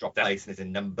 has dropped place and is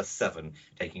in number 7,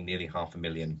 taking nearly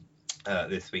 $500,000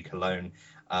 this week alone.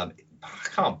 I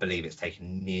can't believe it's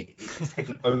taken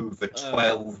over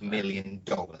 $12 million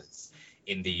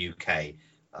in the UK.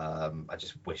 I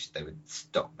just wish they would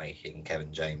stop making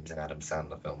Kevin James and Adam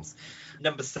Sandler films.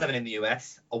 Number 7 in the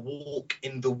US, A Walk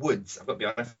in the Woods. I've got to be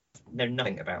honest, I know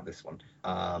nothing about this one,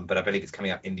 but I believe it's coming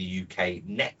out in the UK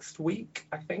next week,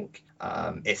 I think.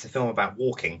 It's a film about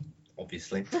walking,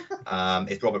 obviously.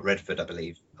 It's Robert Redford, I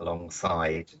believe,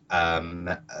 alongside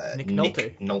Nick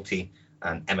Nolte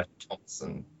and Emma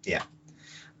Thompson. Yeah.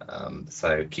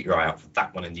 So keep your eye out for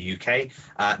that one in the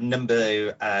UK.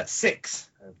 Number 6,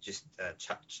 I've just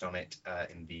touched on it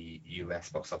in the US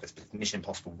box office, but Mission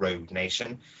Impossible: Rogue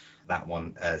Nation. That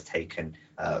one has taken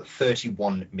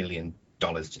 $31 million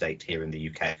to date here in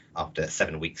the UK after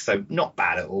 7 weeks. So not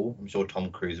bad at all. I'm sure Tom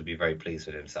Cruise will be very pleased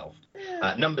with himself.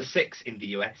 Number 6 in the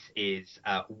US is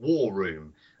War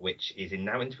Room, which is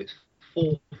now into its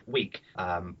 4th week.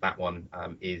 That one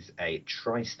is a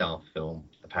TriStar film,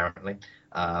 apparently.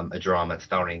 A drama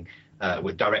starring,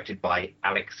 directed by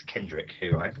Alex Kendrick,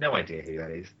 who I have no idea who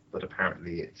that is, but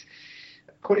apparently it's,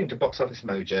 according to Box Office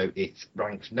Mojo, it's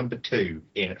ranked number 2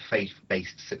 in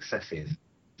faith-based successes.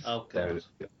 Oh, so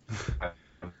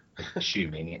I'm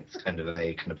assuming it's kind of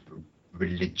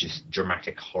religious,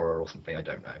 dramatic horror or something. I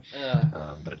don't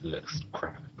know, but it looks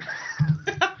crap.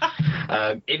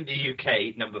 In the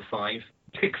UK, number 5,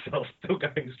 Pixar still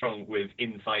going strong with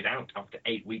Inside Out after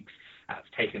 8 weeks, That's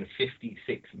taken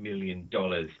 $56 million.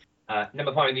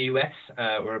 Number 5 in the US,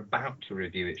 we're about to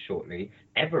review it shortly.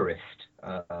 Everest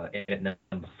in at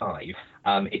number 5.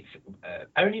 It's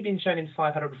only been shown in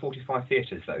 545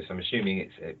 theatres though, so I'm assuming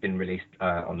it's been released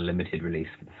on limited release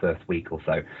for the first week or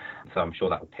so. So I'm sure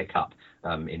that will pick up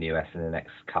in the US in the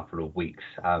next couple of weeks.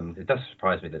 It does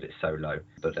surprise me that it's so low,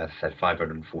 but as I said,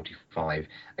 545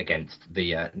 against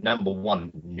the number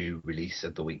 1 new release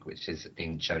of the week, which is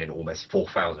being shown in almost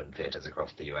 4,000 theatres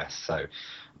across the US. So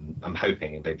I'm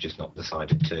hoping they've just not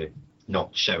decided to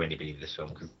not show anybody this film,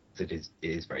 because it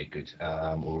is very good.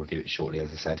 We'll review it shortly,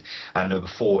 as I said. Number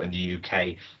 4 in the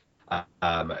UK,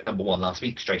 number 1 last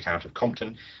week, Straight Out of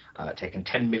Compton, taken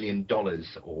 $10 million, or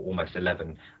almost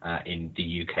 11, in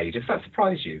the UK. Does that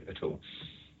surprise you at all,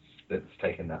 that it's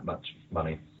taken that much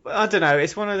money? I don't know.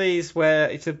 It's one of these where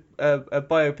it's a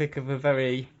biopic of a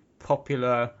very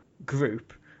popular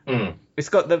group. It's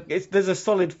got there's a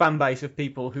solid fan base of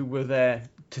people who were there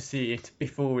to see it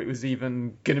before it was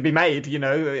even going to be made. You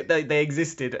know, they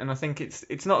existed, and I think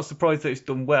it's not a surprise that it's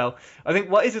done well. I think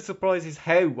what is a surprise is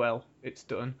how well it's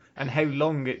done and how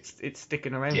long it's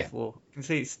sticking around for. You can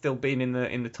see it's still been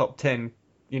in the top 10.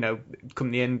 You know,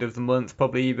 come the end of the month,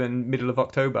 probably even middle of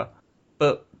October.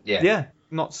 But yeah,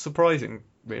 not surprising,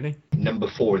 really. Number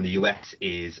 4 in the US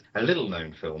is a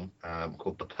little-known film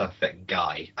called The Perfect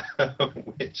Guy,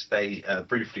 which they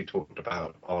briefly talked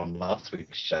about on last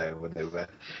week's show when they were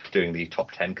doing the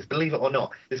top 10. Because believe it or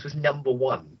not, this was number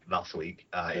 1 last week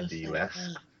in the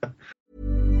US.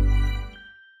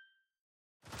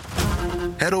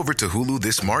 Head over to Hulu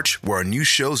this March, where our new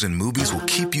shows and movies will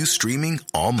keep you streaming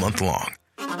all month long.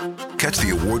 Catch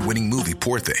the award-winning movie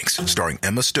Poor Things, starring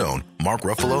Emma Stone, Mark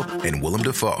Ruffalo, and Willem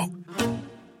Dafoe.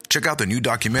 Check out the new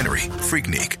documentary,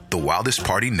 Freaknik, The Wildest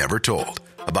Party Never Told,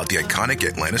 about the iconic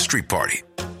Atlanta street party.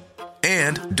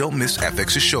 And don't miss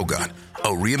FX's Shogun, a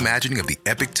reimagining of the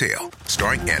epic tale,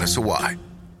 starring Anna Sawai.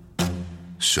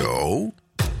 So,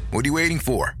 what are you waiting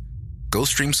for? Go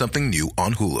stream something new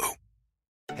on Hulu.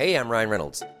 Hey, I'm Ryan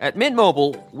Reynolds. At Mint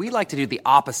Mobile, we like to do the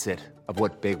opposite of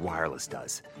what Big Wireless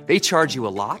does. They charge you a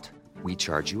lot, we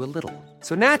charge you a little.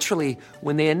 So naturally,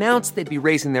 when they announced they'd be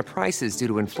raising their prices due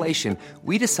to inflation,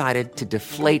 we decided to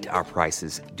deflate our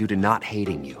prices due to not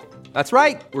hating you. That's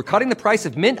right. We're cutting the price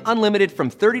of Mint Unlimited from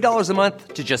 $30 a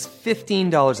month to just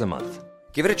 $15 a month.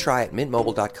 Give it a try at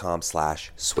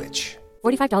mintmobile.com/switch.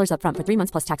 $45 up front for 3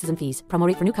 months plus taxes and fees. Promo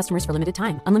rate for new customers for limited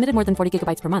time. Unlimited more than 40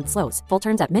 gigabytes per month slows. Full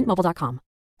terms at mintmobile.com.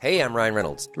 Hey, I'm Ryan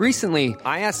Reynolds. Recently,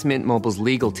 I asked Mint Mobile's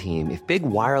legal team if big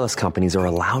wireless companies are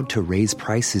allowed to raise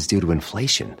prices due to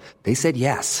inflation. They said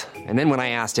yes. And then when I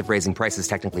asked if raising prices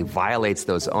technically violates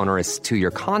those onerous 2-year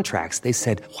contracts, they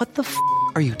said, "What the f***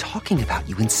 are you talking about,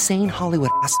 you insane Hollywood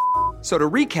ass?" So to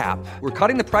recap, we're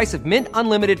cutting the price of Mint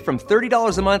Unlimited from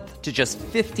 $30 a month to just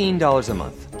 $15 a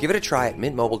month. Give it a try at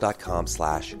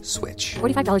mintmobile.com/switch.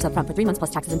 $45 up front for 3 months plus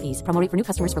taxes and fees. Promo rate for new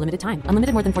customers for limited time.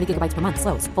 Unlimited more than 40 gigabytes per month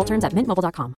slows. Full terms at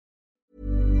mintmobile.com.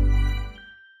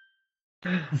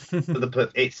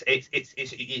 It's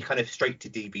you kind of straight to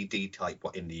DVD type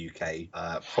in the UK.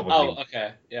 Probably. Oh,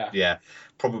 okay, yeah. Yeah,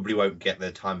 probably won't get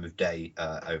the time of day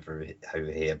over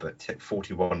here, but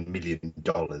 $41 million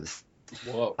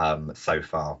so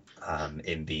far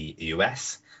in the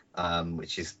US,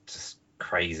 which is just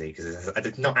crazy because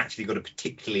it's not actually got a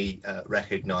particularly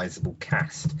recognisable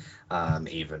cast,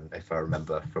 even if I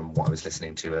remember from what I was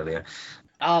listening to earlier.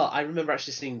 Oh, I remember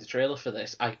actually seeing the trailer for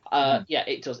this. Yeah,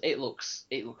 it does. It looks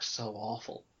so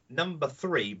awful. Number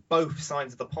 3, Both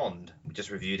Sides of the Pond. We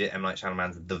just reviewed it. M. Night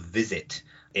Shyamalan's The Visit.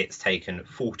 It's taken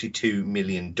 $42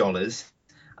 million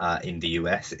in the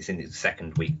US. It's in its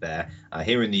second week there.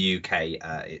 Here in the UK,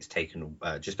 it's taken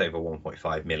just over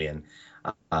 1.5 million,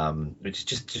 which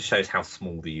just shows how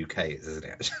small the UK is, isn't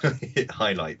it? Actually, it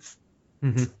highlights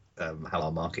how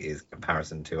our market is in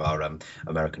comparison to our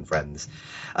American friends.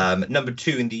 Number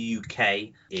 2 in the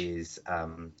UK is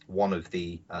one of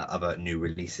the other new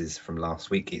releases from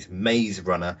last week. It's Maze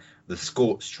Runner, The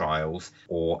Scorch Trials,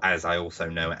 or as I also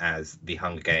know it as The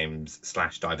Hunger Games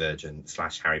 / Divergent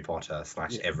 / Harry Potter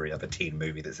 / every other teen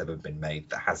movie that's ever been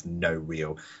made that has no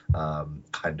real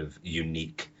kind of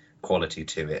unique quality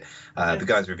to it. The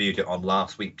guys reviewed it on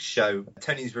last week's show.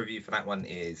 Tony's review for that one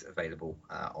is available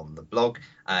on the blog.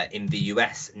 In the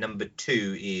US, number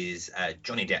 2 is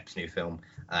Johnny Depp's new film,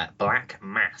 Black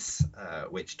Mass,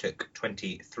 which took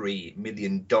 $23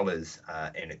 million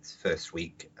in its first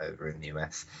week over in the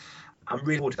US. I'm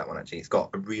really forward to that one, actually. It's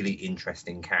got a really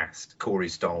interesting cast. Corey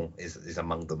Stoll is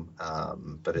among them,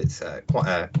 but it's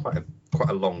quite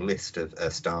quite a long list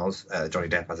of stars. Johnny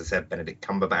Depp, as I said, Benedict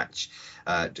Cumberbatch,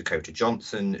 Dakota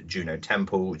Johnson, Juno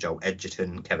Temple, Joel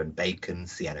Edgerton, Kevin Bacon,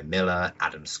 Sienna Miller,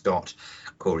 Adam Scott,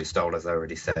 Corey Stoll, as I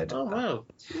already said. Oh, wow.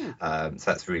 So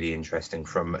that's really interesting.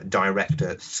 From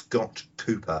director Scott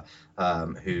Cooper,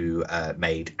 who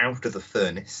made Out of the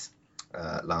Furnace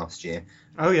last year.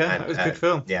 Oh, yeah, that was a good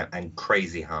film. Yeah, and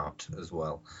Crazy Heart as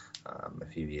well. A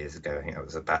few years ago, I think it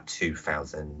was about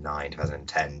 2009,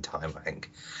 2010 time, I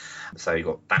think. So you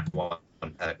got that one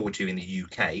forward to in the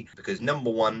UK, because number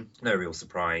one, no real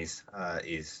surprise,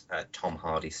 is Tom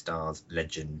Hardy stars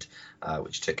Legend,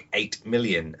 which took 8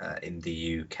 million in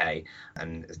the UK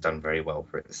and has done very well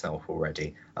for itself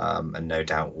already, and no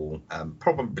doubt will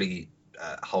probably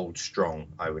hold strong,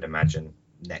 I would imagine,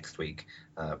 next week.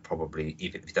 Probably,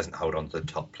 even if it doesn't hold on to the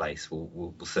top place,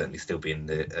 will certainly still be in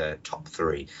the top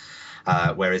three.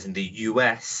 Whereas in the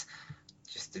US,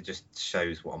 it just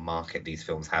shows what a market these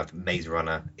films have. Maze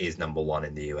Runner is number one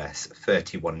in the US,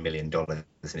 $31 million in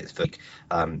its first week.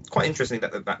 Quite interesting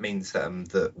that means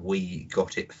that we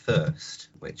got it first,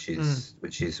 which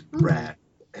is rare.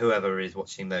 Whoever is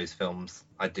watching those films,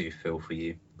 I do feel for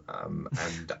you.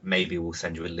 And maybe we'll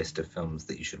send you a list of films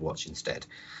that you should watch instead,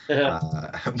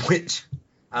 which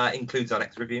includes our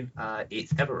next review.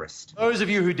 It's Everest. Those of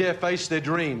you who dare face their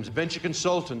dreams, Venture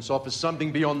Consultants offers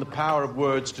something beyond the power of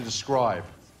words to describe.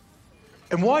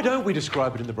 And why don't we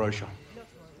describe it in the brochure?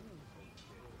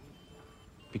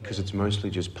 Because it's mostly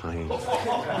just pain.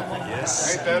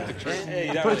 Yes. Ain't that the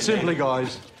truth? Put it simply,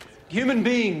 guys, human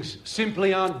beings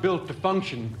simply aren't built to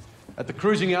function at the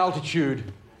cruising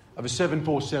altitude of a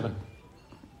 747.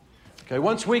 Okay,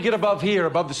 once we get above here,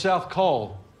 above the South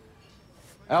Col,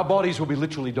 our bodies will be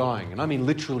literally dying, and I mean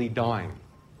literally dying.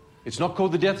 It's not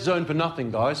called the death zone for nothing,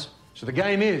 guys. So the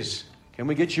game is, can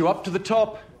we get you up to the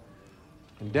top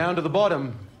and down to the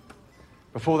bottom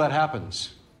before that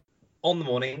happens? On the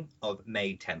morning of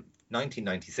May 10th,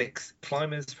 1996,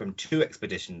 climbers from 2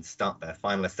 expeditions start their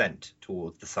final ascent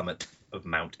towards the summit of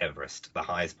Mount Everest, the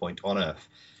highest point on Earth.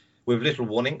 With little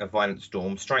warning, a violent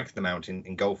storm strikes the mountain,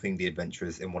 engulfing the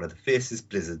adventurers in one of the fiercest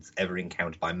blizzards ever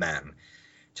encountered by man.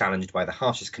 Challenged by the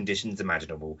harshest conditions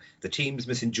imaginable, the teams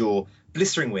must endure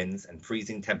blistering winds and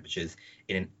freezing temperatures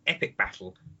in an epic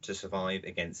battle to survive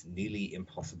against nearly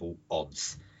impossible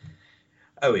odds.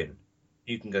 Owen,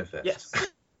 you can go first. Yes.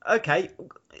 Okay.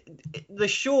 The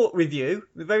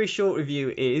very short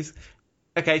review is,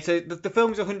 okay, so the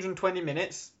film's 120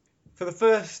 minutes. For the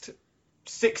first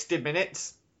 60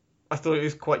 minutes, I thought it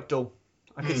was quite dull.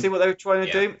 I could see what they were trying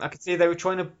to do. I could see they were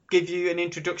trying to give you an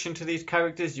introduction to these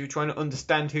characters. You were trying to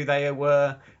understand who they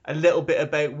were, a little bit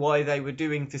about why they were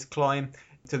doing this climb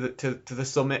to the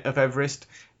summit of Everest.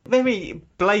 Very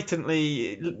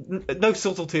blatantly, no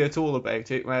subtlety at all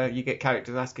about it, where you get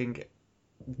characters asking,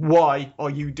 why are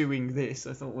you doing this?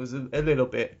 I thought was a little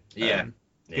bit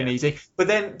easy. But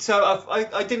then, so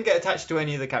I didn't get attached to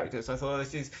any of the characters. I thought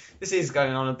this is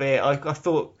going on a bit. I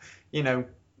thought,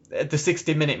 at the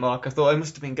 60-minute mark, I thought I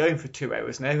must have been going for 2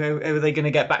 hours now. How are they going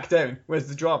to get back down? Where's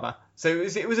the drama? So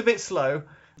it was a bit slow.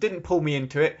 Didn't pull me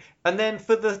into it. And then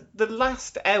for the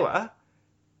last hour,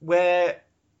 where,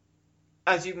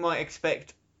 as you might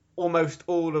expect, almost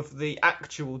all of the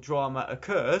actual drama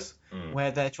occurs,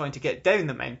 where they're trying to get down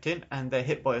the mountain and they're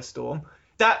hit by a storm,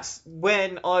 that's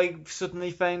when I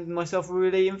suddenly found myself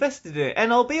really invested in it.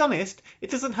 And I'll be honest,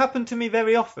 it doesn't happen to me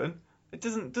very often. It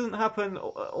doesn't happen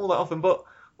all that often, but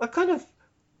I kind of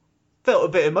felt a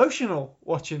bit emotional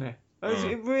watching it.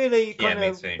 It really kind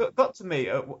of got to me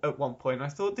at one point. I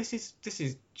thought this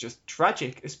is just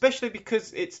tragic, especially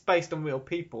because it's based on real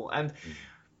people. And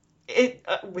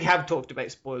we have talked about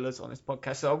spoilers on this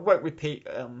podcast, so I won't repeat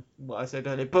what I said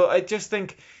earlier. But I just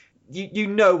think you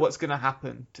know what's going to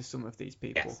happen to some of these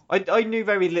people. Yes. I knew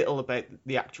very little about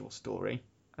the actual story.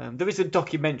 There is a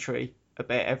documentary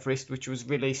about Everest, which was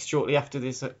released shortly after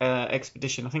this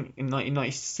expedition. I think in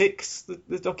 1996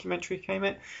 the documentary came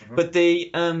out. Mm-hmm. But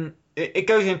it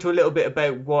goes into a little bit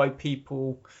about why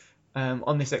people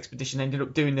on this expedition ended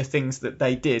up doing the things that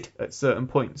they did at certain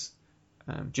points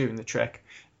during the trek.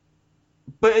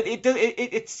 But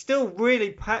it still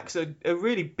really packs a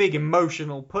really big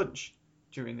emotional punch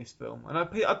during this film, and I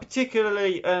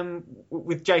particularly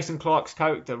with Jason Clarke's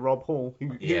character Rob Hall, who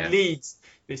leads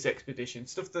this expedition,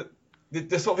 stuff that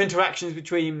the sort of interactions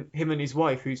between him and his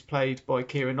wife, who's played by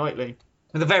Keira Knightley,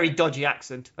 with a very dodgy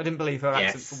accent. I didn't believe her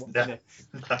accent for 1 minute.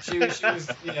 She was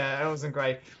that wasn't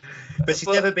great. But she's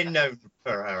never been known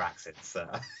for her accent, so.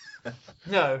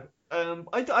 No.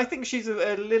 I think she's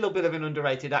a little bit of an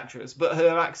underrated actress, but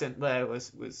her accent there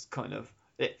was kind of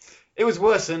it was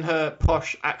worse than her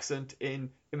posh accent in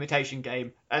imitation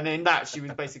game, and in that she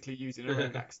was basically using her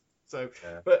own accent. So,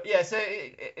 but yeah,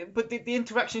 but the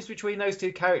interactions between those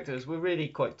two characters were really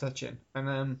quite touching,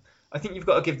 and I think you've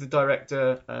got to give the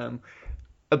director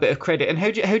a bit of credit. And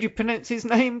how do you pronounce his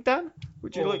name, Dan?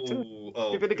 Would you like to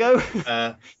give it a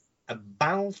go?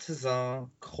 Balthazar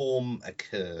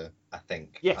Kormakur, I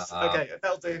think. Yes, okay,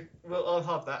 that'll do. Well, I'll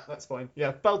have that. That's fine.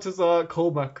 Yeah, Balthazar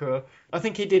Kormakur. I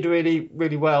think he did really,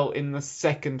 really well in the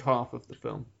second half of the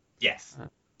film. Yes.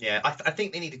 Yeah, I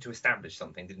think they needed to establish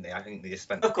something, didn't they? I think they just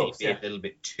spent a little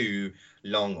bit too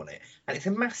long on it. And it's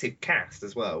a massive cast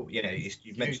as well. You know,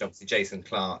 you've mentioned obviously Jason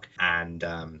Clarke and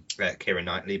Keira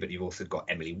Knightley, but you've also got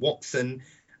Emily Watson.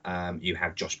 You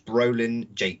have Josh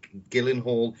Brolin, Jake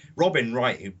Gyllenhaal, Robin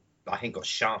Wright, who I think got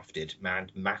shafted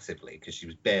massively because she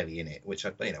was barely in it, which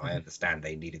I understand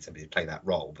they needed somebody to play that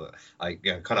role, but I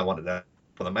kind of wanted to.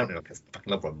 For the mountain, I fucking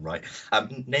love Robin Wright.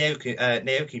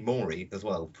 Naoki Mori as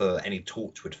well for any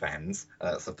Torchwood fans.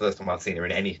 It's the first time I've seen her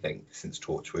in anything since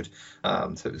Torchwood,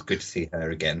 so it was good to see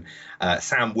her again.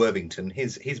 Sam Worthington,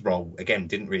 his role again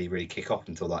didn't really kick off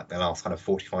until like the last kind of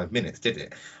 45 minutes, did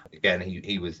it? Again,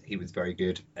 he was very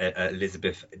good.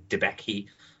 Elizabeth Debicki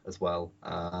as well,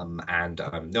 and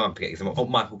I'm forgetting some.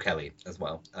 Michael Kelly as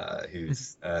well,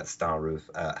 who's star of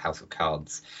House of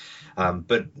Cards.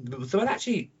 But so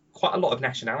actually. Quite a lot of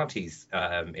nationalities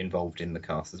involved in the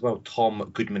cast as well.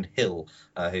 Tom Goodman Hill,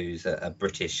 who's a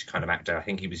British kind of actor. I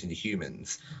think he was in The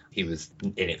Humans. He was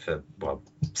in it for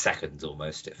seconds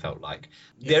almost. It felt like.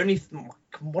 The only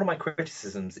one of my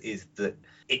criticisms is that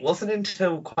it wasn't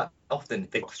until quite often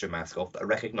the extra mask off that I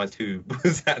recognised who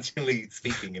was actually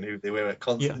speaking and who they were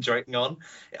concentrating on,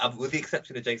 with the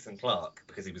exception of Jason Clarke,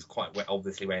 because he was quite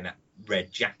obviously wearing that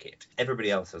red jacket.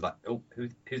 Everybody else was like, oh,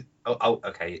 who's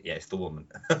okay, yeah, it's the woman.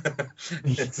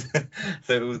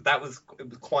 So it was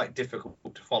quite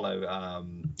difficult to follow,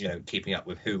 keeping up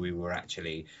with who we were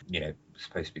actually,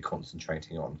 supposed to be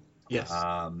concentrating on. Yes.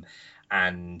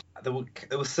 And there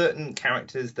were certain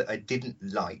characters that I didn't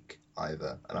like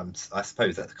either, and I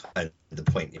suppose that's kind of the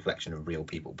point, reflection of real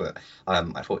people. But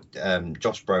I thought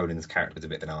Josh Brolin's character was a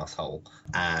bit of an asshole,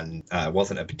 and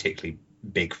wasn't a particularly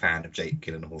big fan of Jake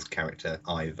Gyllenhaal's character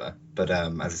either. But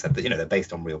as I said, they're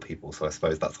based on real people, so I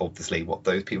suppose that's obviously what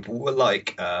those people were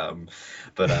like. But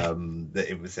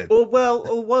it was. Or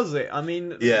was it? I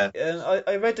mean, yeah.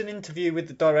 I read an interview with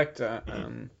the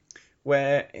director.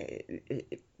 Where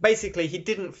basically he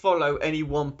didn't follow any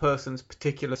one person's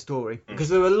particular story, because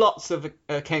there were lots of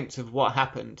accounts of what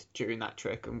happened during that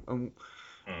trek, and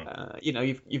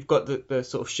you've got the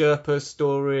sort of Sherpa's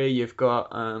story, you've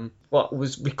got what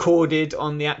was recorded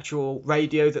on the actual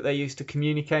radio that they used to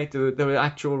communicate. There were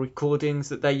actual recordings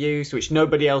that they used, which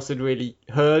nobody else had really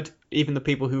heard. Even the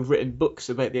people who've written books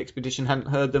about the expedition hadn't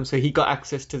heard them, so he got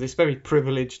access to this very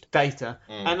privileged data.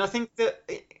 And I think that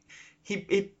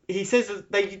he says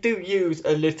that they do use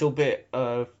a little bit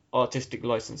of artistic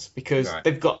license, because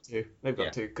they've got to,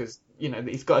 because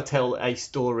he's got to tell a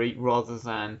story rather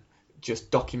than just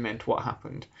document what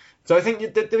happened. So I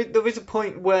think that there is a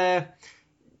point where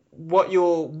what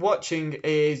you're watching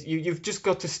is you've just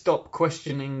got to stop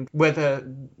questioning whether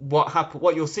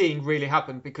what you're seeing really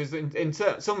happened, because in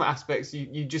some aspects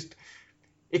you just.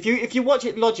 If you watch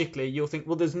it logically, you'll think,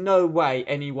 well, there's no way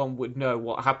anyone would know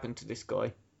what happened to this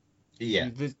guy. Yeah.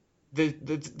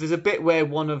 There's a bit where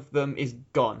one of them is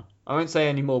gone. I won't say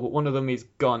any more, but one of them is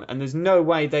gone, and there's no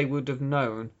way they would have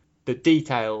known the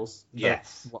details.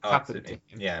 What happened to him.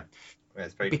 Yeah.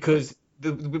 It's very because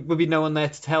there would be no one there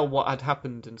to tell what had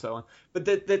happened and so on. But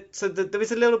there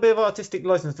is a little bit of artistic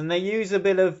license, and they use a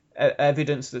bit of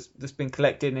evidence that's been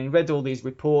collected, and he read all these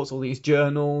reports, all these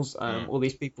journals, all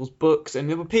these people's books, and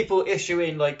there were people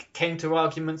issuing like counter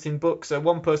arguments in books. So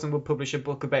one person would publish a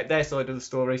book about their side of the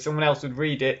story, someone else would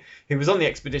read it who was on the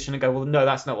expedition and go, well, no,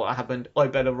 that's not what happened, I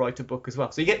better write a book as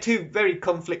well. So you get two very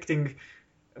conflicting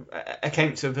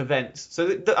accounts of events.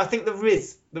 So I think there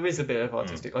is a bit of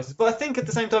artistic license, but I think at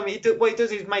the same time what it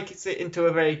does is make it into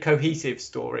a very cohesive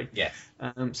story. Yes.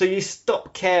 So you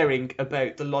stop caring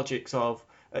about the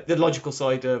logical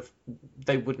side of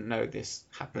they wouldn't know this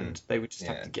happened. They would just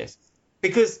have to guess,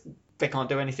 because they can't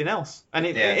do anything else, and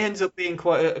it ends up being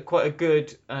quite a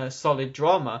good solid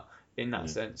drama in that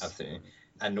sense. Absolutely.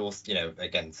 And also,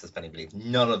 again, suspending belief,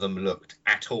 none of them looked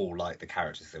at all like the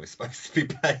characters they were supposed to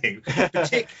be playing.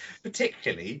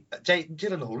 Particularly, Jake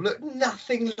Gyllenhaal looked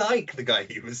nothing like the guy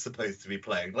he was supposed to be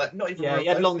playing. Like, not even. Yeah, he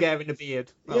had long hair and a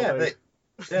beard.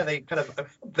 They kind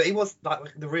of. But he was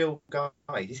like the real guy.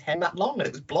 His hair that long, and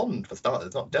it was blonde for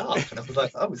starters, not dark. And I was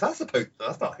like, oh, is that supposed?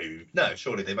 That's not who. No,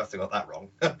 surely they must have got that wrong.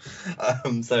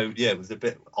 So yeah, it was a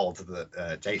bit odd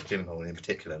that Jake Gyllenhaal in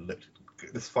particular looked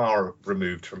as far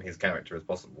removed from his character as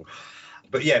possible.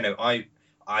 But yeah, no, I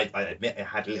admit I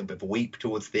had a little bit of a weep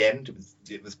towards the end.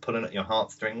 It was pulling at your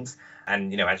heartstrings,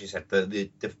 and as you said, the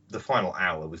final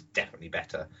hour was definitely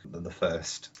better than the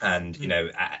first. And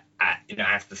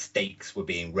as the stakes were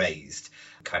being raised,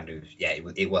 kind of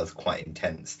it was quite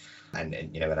intense, and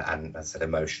as I said,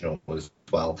 emotional as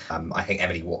well. I think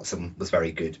Emily Watson was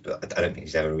very good, but I don't think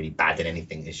she's ever really bad in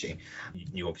anything, is she?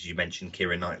 You obviously mentioned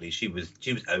Keira Knightley. She was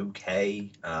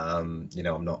okay. I'm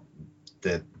not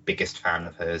the biggest fan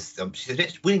of hers. She's been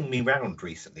winning me round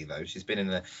recently, though. She's been in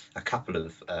a couple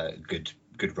of good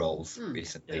roles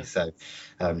recently, yeah. So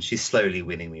she's slowly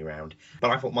winning me round. But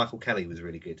I thought Michael Kelly was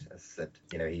really good. As I said,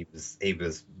 he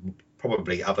was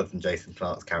probably, other than Jason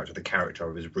Clarke's character, the character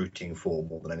I was rooting for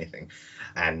more than anything.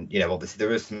 And obviously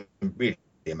there is some really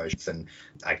emotions, and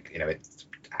it's,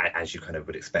 as you kind of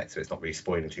would expect, so it's not really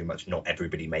spoiling too much. Not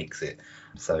everybody makes it,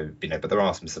 so but there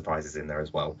are some surprises in there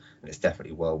as well, and it's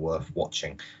definitely well worth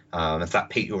watching. Does that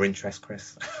pique your interest,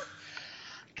 Chris?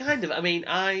 Kind of. I mean,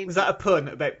 was that a pun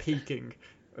about peaking?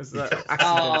 Was that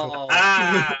accidental?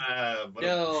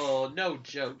 No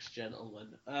jokes, gentlemen.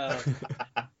 I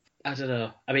don't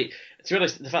know. I mean, to be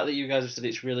honest, the fact that you guys have said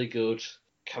it's really good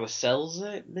kind of sells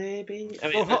it, maybe. I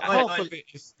mean, half of it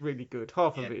is really good.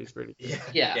 Half of it is really good.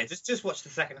 Yeah. Just watch the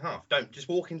second half. Don't just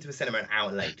walk into a cinema an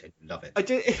hour later. Love it.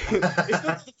 It's not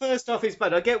that the first half is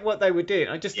bad. I get what they were doing.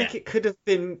 I just think it could have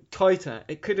been tighter.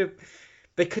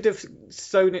 They could have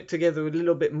sewn it together a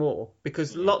little bit more,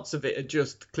 because lots of it are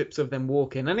just clips of them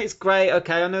walking, and it's great.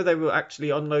 Okay, I know they were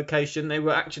actually on location. They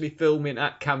were actually filming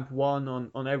at Camp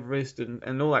 1 on Everest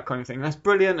and all that kind of thing. That's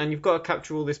brilliant, and you've got to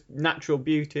capture all this natural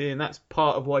beauty, and that's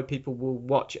part of why people will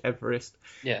watch Everest.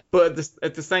 Yeah. But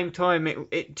at the same time,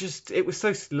 it was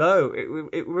so slow.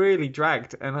 It really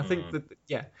dragged, and I think that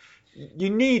You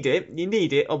need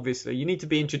it, obviously. You need to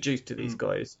be introduced to these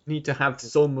guys. You need to have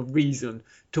some reason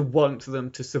to want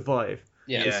them to survive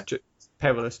this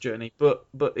perilous journey. But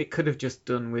it could have just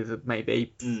done with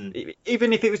maybe,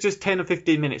 even if it was just 10 or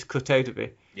 15 minutes cut out of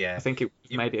it. Yeah. I think it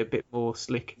made it a bit more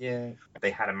slick. Yeah.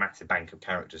 They had a massive bank of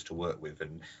characters to work with,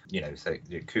 and, so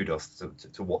kudos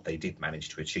to what they did manage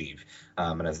to achieve.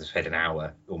 And as I said, an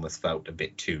hour almost felt a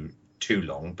bit too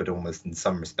long, but almost in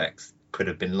some respects could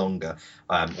have been longer,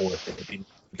 or if it had been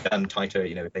done tighter,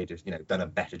 if they'd just done a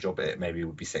better job at it, maybe we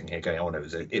would be sitting here going, oh no,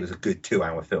 it was a good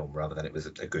 2-hour film rather than it was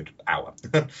a good hour.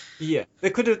 Yeah,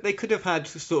 they could have had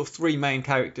sort of 3 main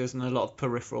characters and a lot of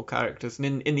peripheral characters,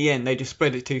 and in the end they just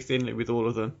spread it too thinly with all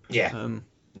of them. Yeah.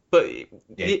 But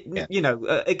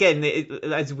again,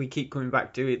 as we keep coming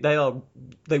back to it,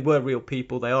 they were real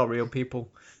people. They are real people,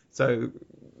 so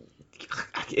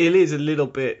it is a little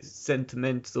bit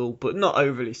sentimental, but not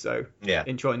overly so. Yeah.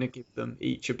 In trying to give them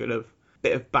each a bit of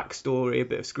backstory, a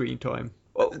bit of screen time.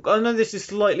 Well, I know this is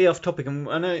slightly off topic, and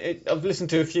I know I've listened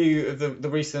to a few of the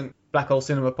recent Black Hole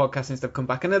Cinema podcasts since they've come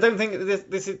back, and I don't think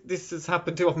this has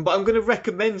happened too often. But I'm going to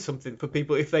recommend something for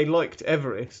people if they liked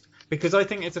Everest, because I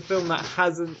think it's a film that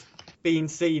hasn't been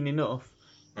seen enough.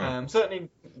 Certainly,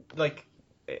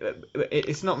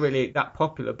 it's not really that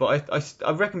popular, but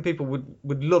I reckon people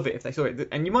would love it if they saw it.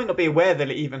 And you might not be aware that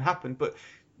it even happened, but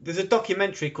there's a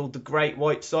documentary called The Great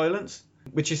White Silence,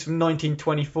 which is from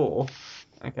 1924.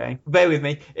 Okay, bear with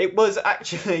me. It was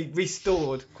actually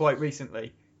restored quite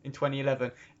recently in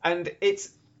 2011, and it's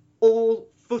all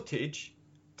footage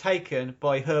taken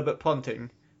by Herbert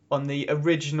Ponting on the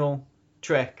original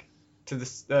trek to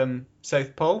the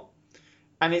South Pole.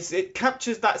 And it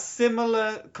captures that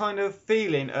similar kind of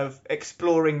feeling of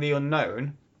exploring the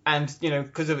unknown, and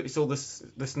because of it's all the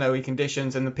snowy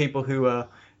conditions and the people who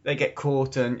they get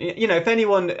caught, and if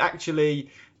anyone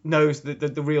actually knows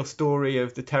the real story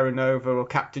of the Terra Nova or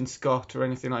Captain Scott or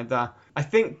anything like that, I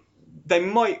think they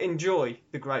might enjoy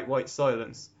The Great White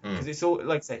Silence, because it's all,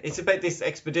 like I say, it's about this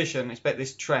expedition, it's about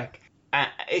this trek.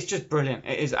 It's just brilliant.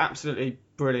 It is absolutely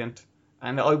brilliant.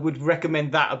 And I would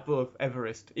recommend that above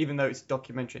Everest, even though it's a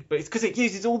documentary. But it's because it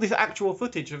uses all this actual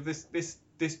footage of this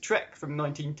trek from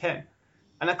 1910,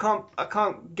 and I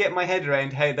can't get my head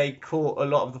around how they caught a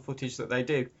lot of the footage that they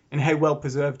do and how well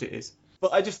preserved it is.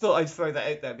 But I just thought I'd throw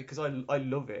that out there because I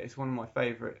love it. It's one of my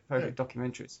favourite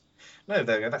documentaries. No,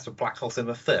 there we go. That's a Black Hole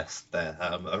Cinema first there.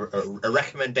 A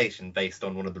recommendation based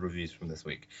on one of the reviews from this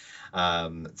week.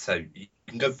 So you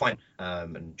can go find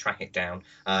and track it down.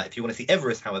 If you want to see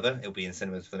Everest, however, it'll be in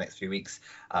cinemas for the next few weeks.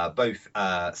 Both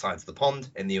sides of the pond.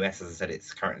 In the US, as I said,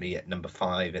 it's currently at number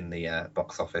 5 in the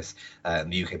box office.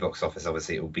 In the UK box office,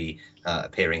 obviously, it will be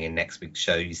appearing in next week's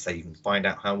show, so you can find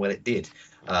out how well it did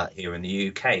here in the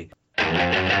UK.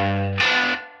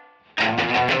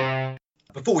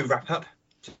 Before we wrap up,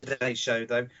 Today's show,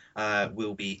 though,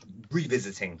 we'll be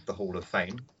revisiting the Hall of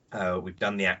Fame. We've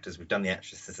done the actors, we've done the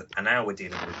actresses, and now we're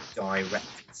dealing with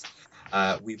directors.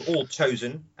 We've all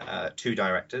chosen 2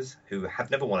 directors who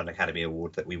have never won an Academy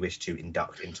Award that we wish to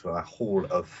induct into our Hall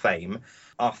of Fame.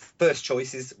 Our first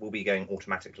choices will be going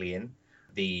automatically in.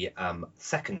 The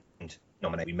second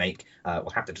nominate we make,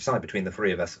 we'll have to decide between the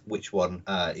 3 of us which one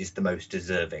is the most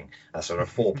deserving. So there are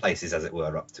 4 places, as it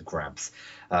were, up to grabs.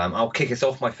 I'll kick us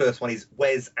off. My first one is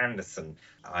Wes Anderson.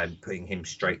 I'm putting him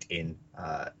straight in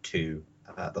to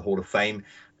the Hall of Fame.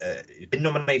 He's been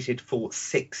nominated for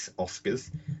 6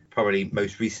 Oscars, probably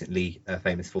most recently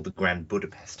famous for the Grand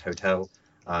Budapest Hotel,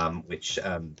 which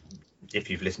if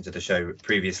you've listened to the show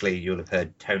previously, you'll have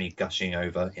heard Tony gushing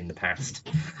over in the past.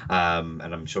 And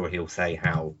I'm sure he'll say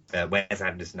how Wes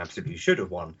Anderson absolutely should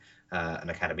have won an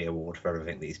Academy Award for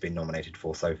everything that he's been nominated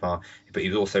for so far. But he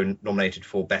was also nominated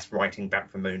for Best Writing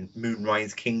back from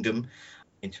Moonrise Kingdom.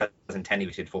 In 2010, he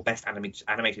was nominated for Best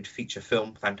Animated Feature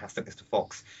Film, Fantastic Mr.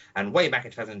 Fox. And way back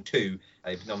in 2002,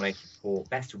 he was nominated for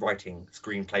Best Writing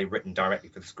Screenplay written directly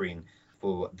for the screen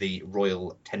for The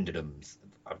Royal Tenderdoms.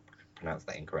 I pronounced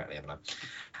that incorrectly, haven't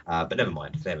I? But never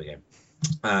mind. There we go.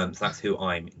 So that's who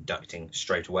I'm inducting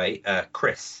straight away.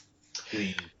 Chris, who are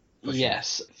you pushing?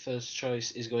 Yes, first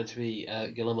choice is going to be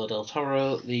Guillermo del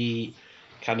Toro, the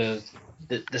kind of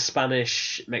the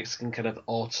Spanish Mexican kind of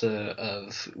author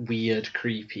of weird,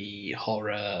 creepy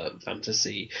horror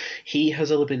fantasy. He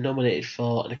has only been nominated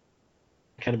for an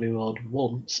Academy Award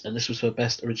once, and this was for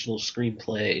Best Original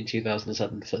Screenplay in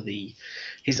 2007 for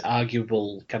his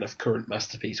arguable kind of current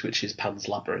masterpiece, which is Pan's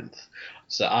Labyrinth.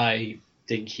 So I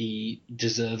think he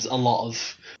deserves a lot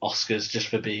of Oscars just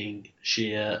for being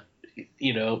sheer,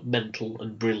 mental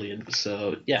and brilliant.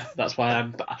 So yeah, that's why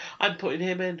I'm putting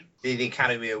him in. The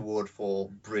Academy Award for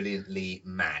brilliantly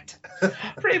mad.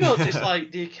 Pretty much, it's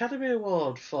like the Academy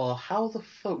Award for how the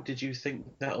fuck did you think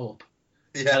that up?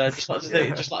 Yeah. And I just like to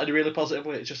think, just like in a really positive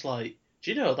way, it's just like,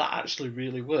 do you know that actually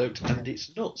really worked and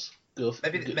it's nuts.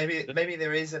 Maybe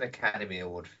there is an Academy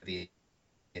Award for the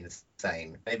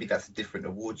insane. Maybe that's a different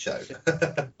award show.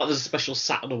 Like there's a special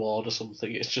Saturn Award or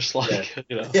something. It's just like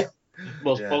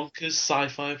most bonkers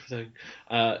sci-fi thing.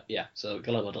 So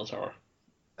Guillermo del Toro.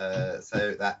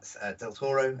 So that's Del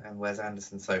Toro and Wes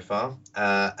Anderson so far.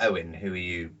 Owen, who are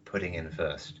you putting in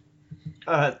first?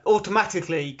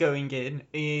 Automatically going in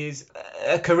is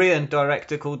a Korean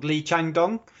director called Lee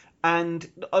Chang-dong, and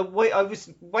I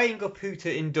was weighing up who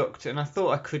to induct, and I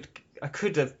thought I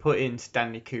could have put in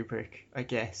Stanley Kubrick, I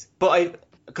guess,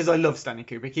 because I love Stanley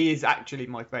Kubrick. He is actually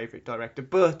my favourite director,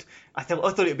 but I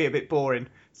thought it'd be a bit boring,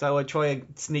 so I'd try and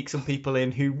sneak some people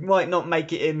in who might not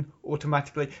make it in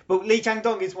automatically. But Lee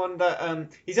Chang-dong is one that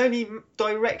he's only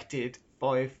directed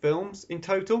 5 films in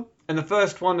total, and the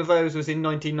first one of those was in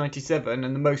 1997,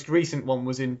 and the most recent one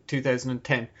was in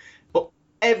 2010. But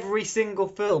every single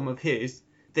film of his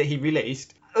that he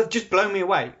released have just blown me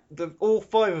away. All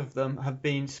 5 of them have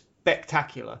been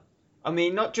spectacular. I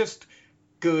mean, not just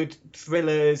good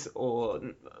thrillers or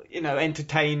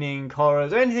entertaining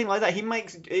horrors or anything like that. He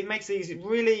makes these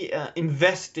really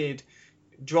invested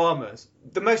dramas.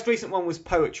 The most recent one was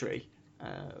Poetry,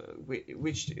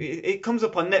 which it comes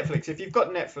up on Netflix. If you've got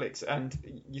Netflix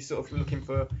and you're sort of looking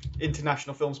for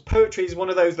international films, Poetry is one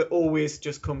of those that always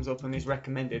just comes up and is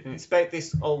recommended. And it's about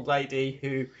this old lady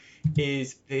who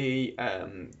is the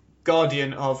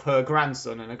guardian of her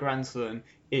grandson, and her grandson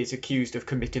is accused of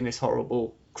committing this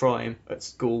horrible crime at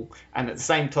school, and at the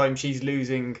same time she's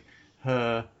losing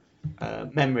her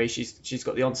memory. She's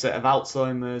got the onset of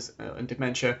Alzheimer's and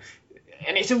dementia,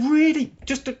 and it's a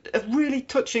really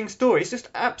touching story. It's just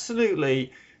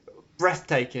absolutely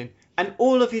breathtaking, and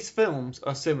all of his films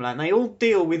are similar, and they all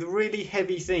deal with really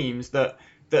heavy themes that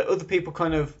other people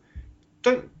kind of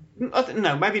don't.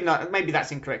 No, maybe not. Maybe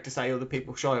that's incorrect to say other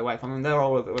people shy away from them. There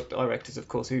are other directors, of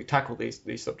course, who tackle these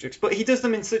subjects, but he does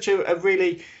them in such a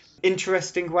really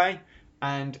interesting way,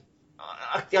 and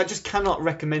I just cannot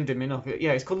recommend him enough.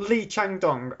 Yeah, it's called Lee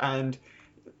Chang-dong, and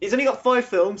he's only got 5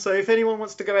 films, so if anyone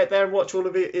wants to go out there and watch all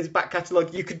of his back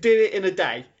catalogue, you could do it in a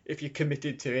day if you're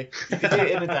committed to it. You could do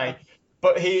it in a day,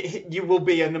 but you will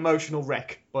be an emotional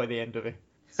wreck by the end of it.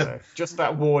 So just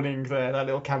that warning there, that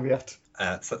little caveat.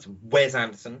 So that's Wes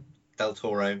Anderson, Del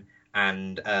Toro,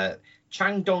 and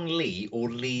Chang-dong Lee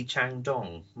or Lee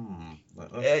Chang-dong?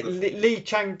 Lee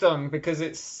Chang-dong, because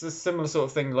it's a similar sort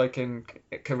of thing like in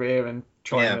Korea and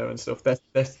China and stuff.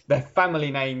 Their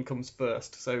family name comes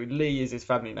first. So Lee is his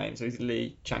family name, so he's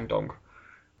Lee Chang-dong.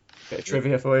 Bit of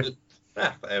trivia for you.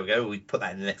 There we go. We put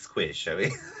that in the next quiz, shall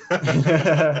we?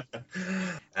 As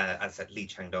I said, Lee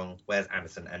Chang-dong, Wes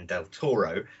Anderson, and Del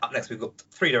Toro. Up next, we've got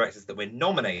 3 directors that we're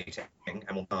nominating, and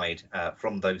we'll guide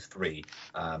from those 3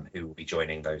 who will be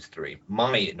joining those 3.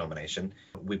 My nomination,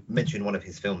 we've mentioned one of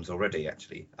his films already,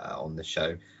 actually, on the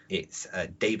show. It's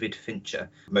David Fincher,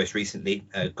 most recently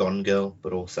Gone Girl,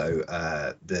 but also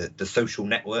the Social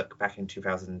Network back in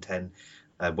 2010.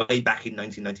 Way back in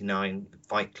 1999,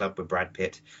 Fight Club with Brad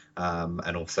Pitt,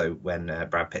 and also when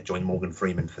Brad Pitt joined Morgan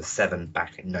Freeman for Seven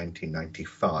back in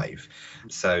 1995.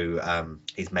 So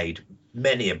he's made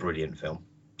many a brilliant film.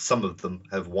 Some of them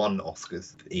have won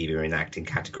Oscars, either in acting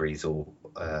categories or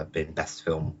been Best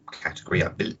Film category.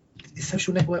 Did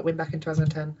Social Network win back in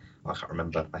 2010? I can't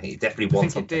remember. I think it definitely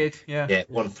won something. It did, yeah. Yeah, it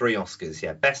won 3 Oscars.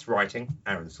 Yeah, Best Writing,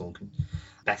 Aaron Sorkin.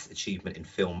 Best Achievement in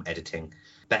Film Editing,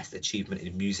 Best Achievement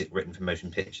in Music Written for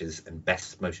Motion Pictures, and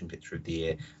Best Motion Picture of the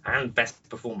Year, and Best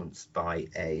Performance by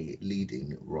a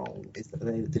Leading Role. Did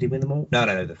he win them all?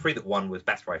 No. The 3 that won was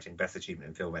Best Writing, Best Achievement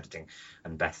in Film Editing,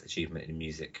 and Best Achievement in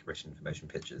Music Written for Motion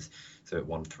Pictures. So it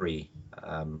won 3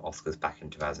 Oscars back in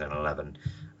 2011.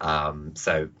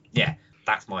 So, yeah,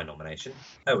 that's my nomination.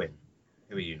 Owen,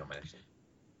 who are you nominating?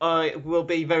 I will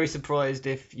be very surprised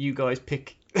if you guys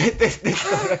pick this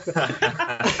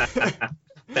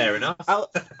Fair enough.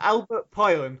 Albert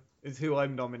Pyun is who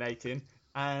I'm nominating,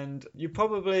 and you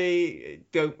probably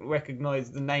don't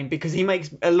recognise the name because he makes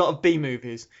a lot of B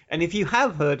movies. And if you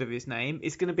have heard of his name,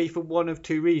 it's going to be for one of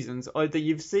 2 reasons. Either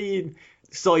you've seen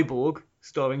Cyborg,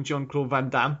 starring Jean-Claude Van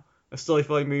Damme, a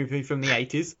sci-fi movie from the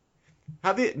 80s.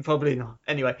 Have you? Probably not.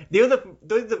 Anyway,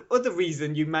 the other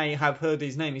reason you may have heard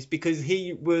his name is because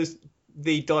he was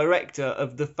the director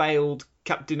of the failed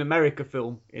Captain America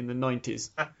film in the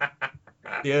 90s.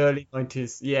 The early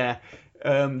 90s, yeah.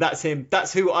 That's him.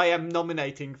 That's who I am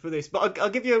nominating for this. But I'll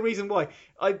give you a reason why.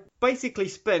 I basically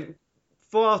spent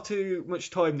far too much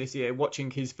time this year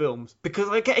watching his films because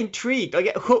I get intrigued. I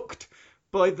get hooked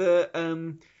by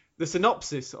the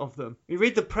synopsis of them. You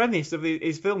read the premise of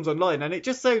his films online and it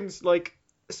just sounds like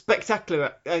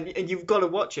spectacular, and you've got to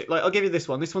watch it. Like, I'll give you this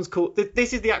one. This one's called,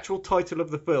 this is the actual title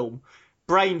of the film,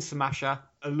 Brain Smasher,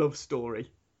 A Love Story.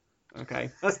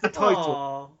 Okay, that's the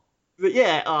title. But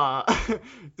yeah,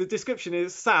 the description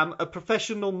is: Sam, a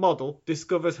professional model,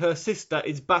 discovers her sister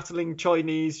is battling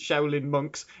Chinese Shaolin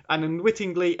monks and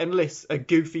unwittingly enlists a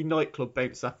goofy nightclub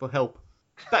bouncer for help.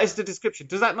 That is the description.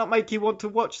 Does that not make you want to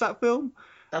watch that film?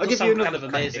 That does sound kind of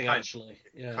amazing, actually.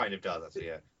 It kind of does, actually,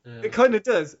 yeah. It kind of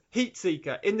does. Heat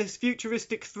Seeker. In this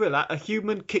futuristic thriller, a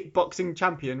human kickboxing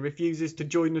champion refuses to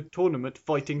join a tournament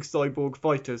fighting cyborg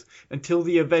fighters until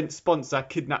the event sponsor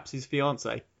kidnaps his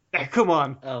fiancée. Come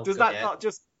on. Does that not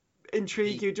just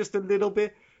intrigue you just a little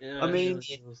bit? Yeah, I mean,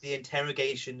 the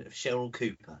interrogation of Cheryl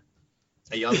Cooper.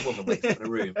 A young woman wakes up in a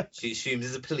room. She assumes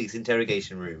it's a police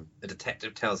interrogation room. A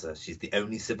detective tells her she's the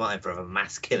only survivor of a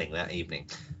mass killing that evening.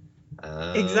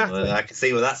 Exactly. Well, I can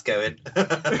see where that's going.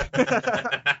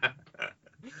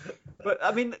 But,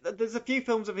 I mean, there's a few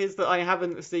films of his that I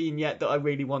haven't seen yet that I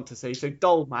really want to see. So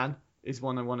Doll Man is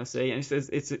one I want to see. And it says,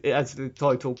 as the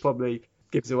title probably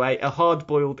gives away, a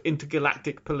hard-boiled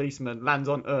intergalactic policeman lands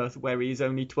on Earth where he is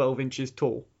only 12 inches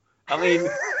tall. I mean,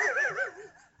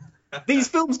 these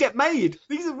films get made.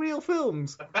 These are real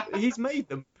films. He's made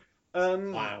them.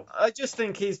 Wow. I just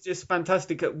think he's just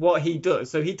fantastic at what he does.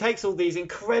 So he takes all these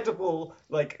incredible,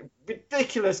 like,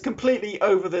 ridiculous, completely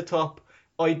over-the-top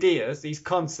ideas, these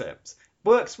concepts,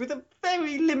 works with a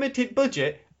very limited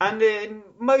budget, and in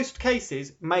most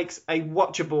cases makes a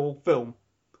watchable film,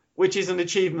 which is an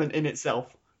achievement in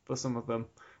itself for some of them.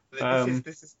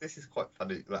 This is quite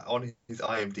funny. Like, on his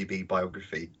IMDb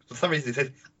biography, for some reason it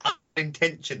says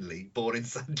unintentionally born in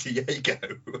San Diego.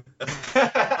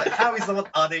 Like, how is someone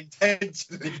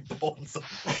unintentionally born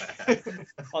somewhere?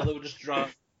 Oh, they were just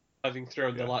driving through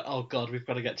and they're like, oh god, we've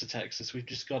got to get to Texas. We've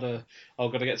just got to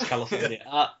get to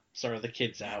California. Sorry, the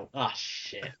kid's out.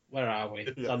 Shit. Where are we?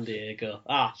 Yeah. San Diego.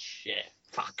 Shit.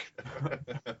 Fuck.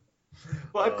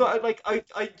 But I've got, like,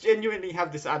 I genuinely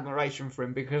have this admiration for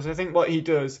him because I think what he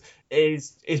does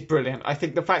is brilliant. I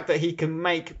think the fact that he can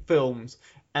make films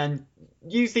and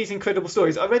use these incredible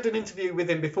stories. I read an interview with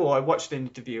him before. I watched an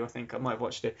interview, I think I might have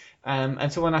watched it.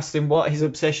 And someone asked him what his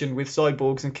obsession with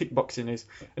cyborgs and kickboxing is.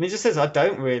 And he just says, I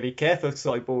don't really care for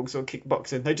cyborgs or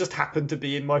kickboxing. They just happen to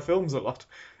be in my films a lot.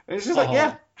 And it's just like,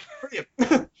 yeah,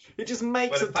 brilliant. He just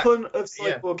makes a ton of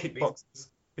cyborg kickboxers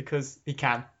because he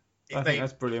can. I think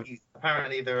that's brilliant.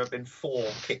 Apparently there have been 4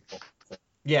 kickboxers.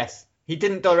 Yes. He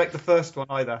didn't direct the first one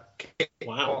either.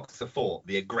 Kickboxer 4,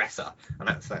 The Aggressor, and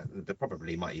there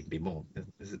probably might even be more.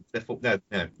 Is it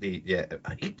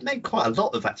he made quite a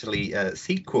lot of actually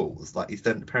sequels. Like he's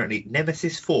done apparently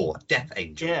Nemesis 4, Death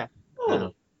Angel. Yeah.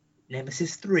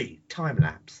 Nemesis 3, Time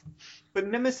Lapse. But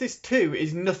Nemesis 2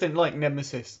 is nothing like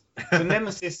Nemesis. The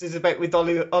Nemesis is about with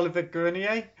Oliver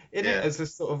Grenier in it as a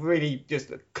sort of really just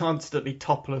constantly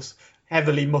topless,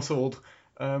 heavily muscled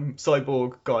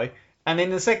cyborg guy. And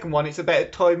in the second one, it's about a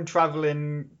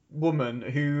time-traveling woman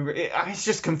who... It's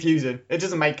just confusing. It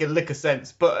doesn't make a lick of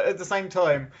sense. But at the same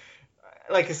time,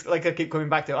 like I keep coming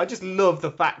back to, I just love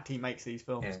the fact he makes these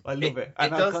films. Yeah. I love it.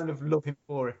 And I kind of love him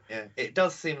for it. Yeah, it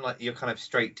does seem like you're kind of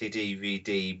straight to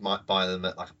DVD, might buy them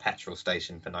at like a petrol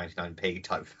station for 99p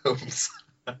type films.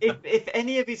 if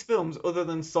any of his films, other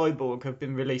than Cyborg, have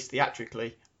been released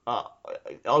theatrically, I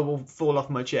will fall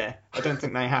off my chair. I don't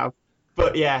think they have.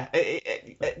 But yeah,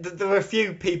 there are a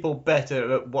few people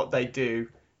better at what they do,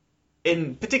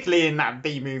 particularly in that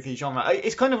B-movie genre.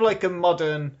 It's kind of like a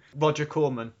modern Roger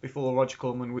Corman before Roger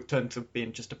Corman would turn to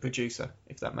being just a producer,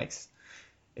 if that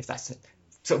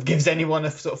sort of gives anyone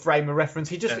a sort of frame of reference.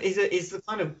 He's the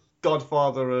kind of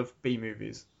godfather of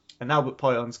B-movies. And Albert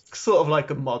Pyon's sort of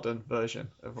like a modern version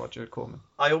of Roger Corman.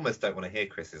 I almost don't want to hear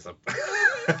criticism.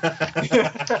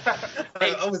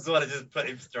 I almost want to just put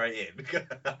him straight in.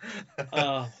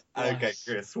 Okay,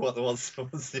 Chris, what's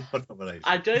your nomination?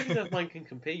 I don't even know if mine can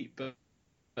compete, but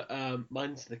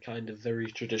mine's the kind of very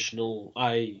traditional.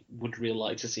 I would really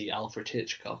like to see Alfred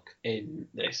Hitchcock in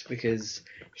this because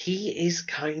he is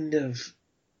kind of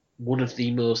one of the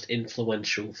most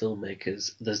influential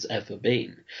filmmakers there's ever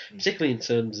been, particularly in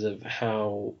terms of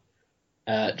how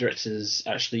directors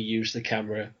actually use the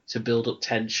camera to build up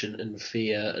tension and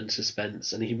fear and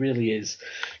suspense, and he really is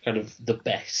kind of the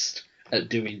best at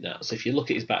doing that. So if you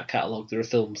look at his back catalogue, there are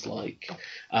films like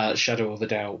Shadow of a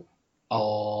Doubt,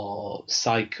 or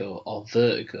Psycho, or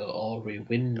Vertigo, or Rear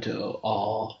Window,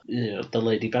 or The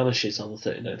Lady Vanishes on the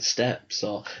 39 Steps,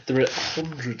 or there are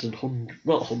hundreds and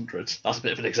hundreds. That's a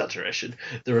bit of an exaggeration.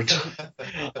 There are.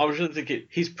 I was really thinking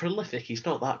he's prolific. He's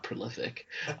not that prolific.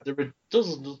 There are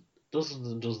dozens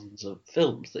and dozens of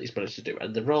films that he's managed to do,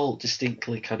 and they're all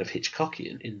distinctly kind of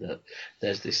Hitchcockian in that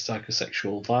there's this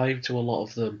psychosexual vibe to a lot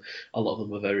of them. A lot of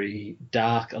them are very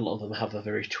dark. A lot of them have a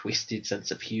very twisted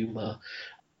sense of humour.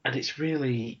 And it's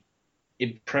really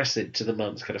impressive to the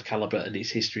man's kind of calibre and his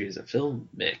history as a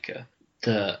filmmaker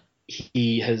that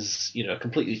he has,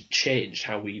 completely changed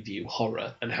how we view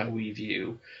horror and how we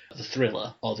view the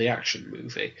thriller or the action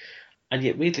movie. And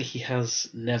yet, weirdly, he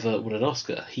has never won an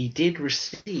Oscar. He did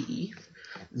receive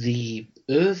the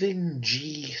Irving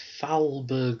G.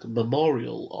 Thalberg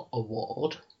Memorial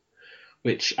Award,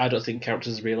 which I don't think counts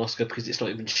as a real Oscar because it's not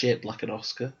even shaped like an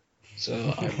Oscar.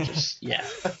 So I'm just,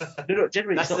 No,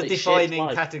 generally that's it's not the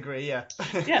defining category, yeah,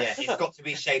 it's got to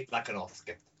be shaped like an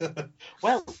Oscar.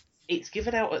 Well, it's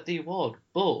given out at the award,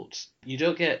 but you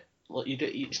don't get,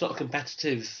 it's not a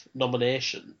competitive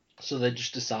nomination. So they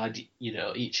just decide,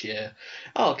 each year,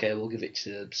 okay, we'll give it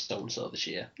to so-and-so this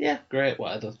year. Yeah, great,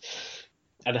 whatever.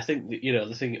 And I think,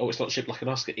 the thing, it's not shaped like an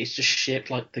Oscar, it's just shaped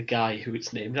like the guy who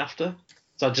it's named after.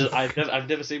 So I've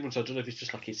never seen one, so I don't know if it's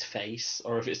just like his face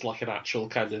or if it's like an actual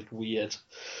kind of weird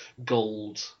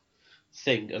gold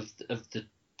thing of the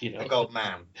a gold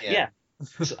man. Yeah,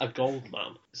 a gold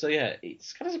man. So yeah,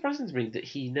 it's kind of surprising to me that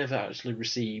he never actually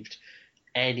received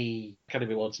any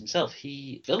Academy Awards himself.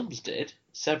 Films did.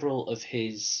 Several of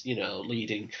his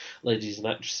leading ladies and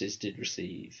actresses did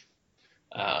receive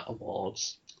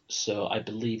awards. So I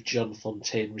believe John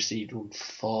Fontaine received one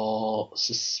for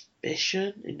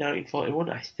Suspicion in 1941.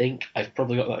 I think I've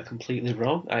probably got that completely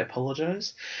wrong. I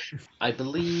apologise. I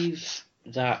believe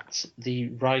that the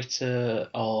writer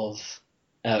of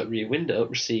Rear Window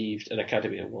received an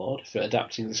Academy Award for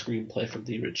adapting the screenplay from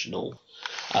the original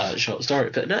short story.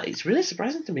 But no, it's really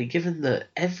surprising to me, given that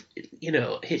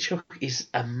Hitchcock is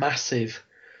a massive,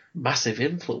 massive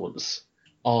influence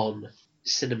on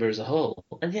cinema as a whole,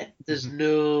 and yet there's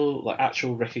no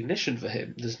actual recognition for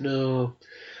him. There's no,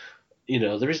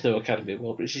 there is no Academy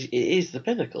Award, which it is the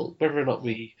pinnacle. Whether or not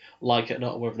we like it or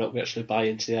not, whether or not we actually buy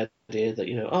into the idea that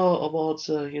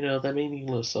awards are they're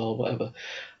meaningless or whatever,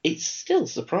 it's still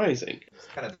surprising. He's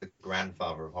kind of the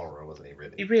grandfather of horror, wasn't he?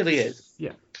 Really, he really is.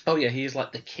 Yeah. Oh yeah, he is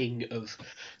like the king of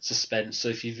suspense. So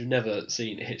if you've never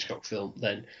seen a Hitchcock film,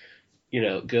 then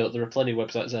go. There are plenty of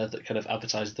websites there that kind of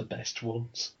advertise the best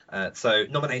ones. So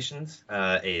nominations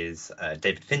is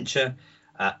David Fincher,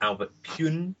 Albert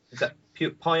Pyun. Is that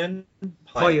Pyun?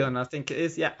 Pyun, I think it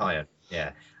is. Yeah. Pyun.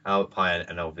 Yeah, Albert Pye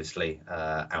and obviously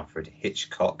Alfred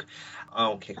Hitchcock.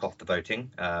 I'll kick off the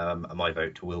voting. My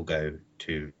vote will go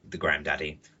to the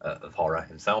granddaddy of horror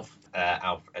himself,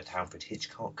 Alfred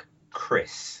Hitchcock.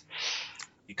 Chris,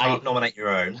 you can't nominate your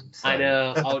own. So. I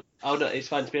know. It's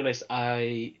fine, to be honest.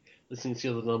 Listening to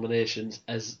the other nominations,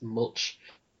 as much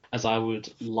as I would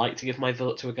like to give my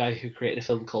vote to a guy who created a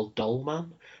film called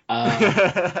Dollman,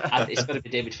 and it's going to be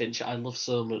David Fincher. I love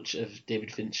so much of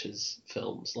David Fincher's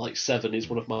films. Like Seven is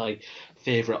one of my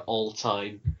favourite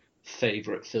all-time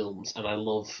favourite films, and I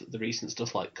love the recent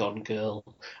stuff like Gone Girl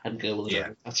and Girl with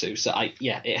a Tattoo. So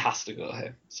it has to go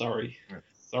here. Sorry,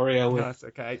 Owen. No, that's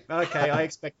okay. Okay, I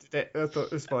expected it. I thought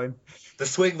it was fine. The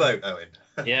swing vote, Owen.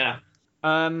 Yeah.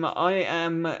 I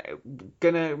am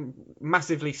gonna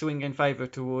massively swing in favour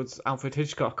towards Alfred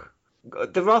Hitchcock.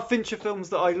 There are Fincher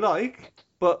films that I like,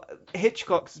 but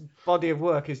Hitchcock's body of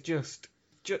work is just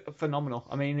phenomenal.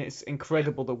 I mean, it's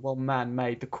incredible that one man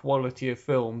made the quality of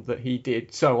film that he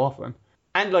did so often.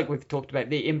 And like we've talked about,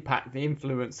 the impact, the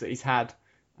influence that he's had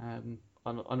on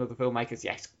other filmmakers.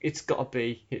 Yes, it's got to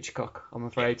be Hitchcock, I'm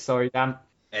afraid. Sorry, Dan.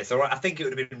 It's all right. I think it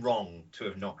would have been wrong to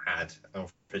have not had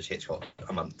Alfred Hitchcock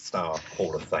amongst our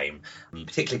Hall of Fame,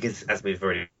 particularly because, as we've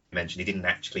already mentioned, he didn't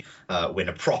actually win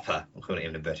a proper, I'm calling it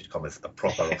in inverted commas, a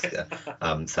proper Oscar.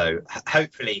 So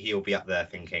hopefully he'll be up there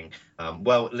thinking,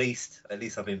 well, at least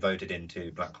I've been voted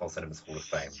into Black Hole Cinema's Hall of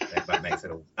Fame. That makes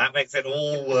it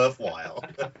all worthwhile.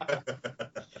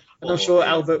 I'm sure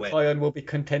Albert Pye will be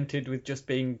contented with just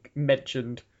being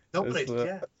mentioned.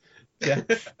 Yeah.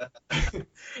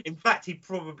 In fact, he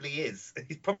probably is.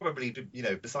 He's probably,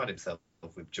 beside himself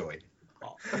with joy.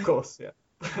 Of course, yeah.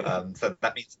 So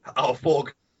that means our four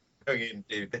going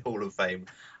into the Hall of Fame: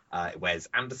 Wes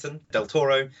Anderson, Del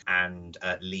Toro, and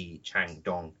Lee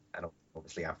Chang-dong, and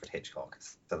obviously Alfred Hitchcock.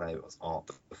 So those are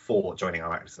the four joining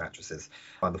our actors and actresses.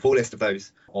 Find the full list of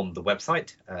those on the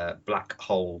website,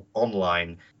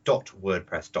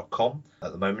 blackholeonline.wordpress.com.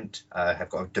 At the moment, have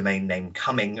got a domain name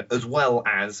coming, as well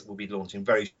as we'll be launching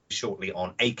very shortly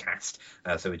on Acast.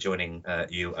 So we're joining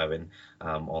you, Owen,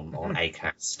 on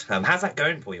Acast. How's that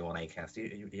going for you on Acast? Are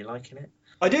you liking it?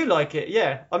 I do like it,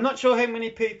 yeah. I'm not sure how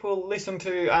many people listen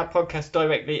to our podcast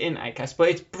directly in Acast, but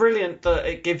it's brilliant that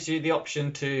it gives you the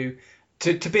option to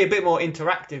be a bit more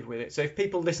interactive with it. So if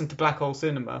people listen to Black Hole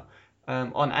Cinema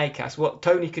on Acast, what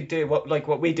Tony could do,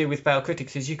 what we do with Failed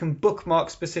Critics, is you can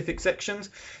bookmark specific sections,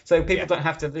 so people don't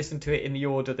have to listen to it in the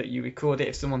order that you record it.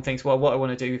 If someone thinks, well, what I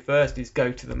want to do first is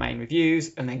go to the main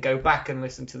reviews and then go back and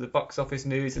listen to the box office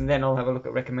news, and then I'll have a look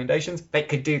at recommendations. They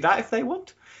could do that if they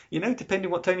want, depending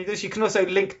on what Tony does. You can also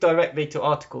link directly to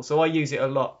articles, so I use it a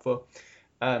lot for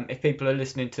if people are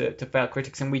listening to Failed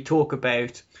Critics and we talk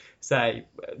about, say,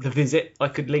 The Visit, I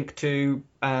could link to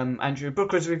Andrew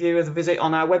Brooker's review of The Visit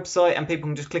on our website, and people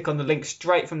can just click on the link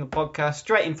straight from the podcast,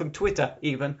 straight in from Twitter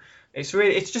even. It's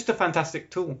just a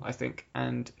fantastic tool, I think,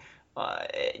 and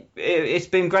it's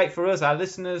been great for us. Our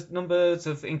listeners' numbers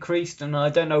have increased, and I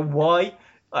don't know why.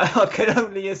 I can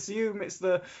only assume it's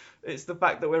the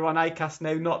fact that we're on Acast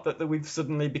now, not that we've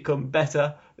suddenly become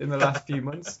better in the last few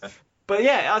months. But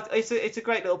yeah, it's a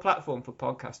great little platform for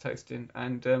podcast hosting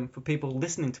and for people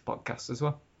listening to podcasts as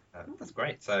well. That's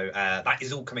great. So that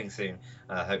is all coming soon.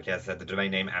 Hopefully, as I said, the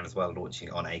domain name and as well launching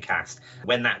on Acast.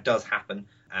 When that does happen,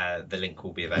 the link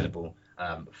will be available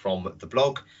from the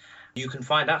blog. You can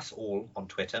find us all on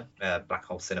Twitter, Black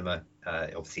Hole Cinema,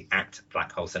 obviously at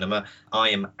Black Hole Cinema. I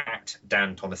am at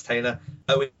Dan Thomas Taylor.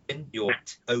 Owen, you're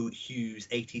at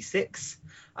OHughes86.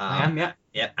 I am, yeah.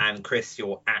 Yeah, and Chris,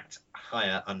 you're at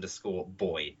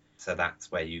higher_boy. So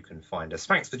that's where you can find us.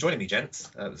 Thanks for joining me, gents.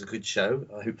 It was a good show.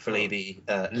 Hopefully the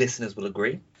listeners will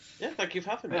agree. Yeah, thank you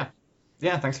for having me.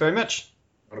 Yeah, thanks very much.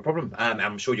 Not a problem.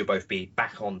 I'm sure you'll both be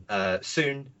back on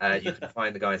soon. You can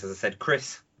find the guys, as I said,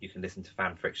 Chris. You can listen to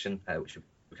Fan Friction, which will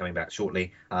be coming back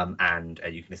shortly. And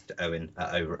you can listen to Owen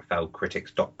over at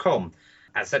failedcritics.com.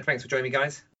 As I said, thanks for joining me,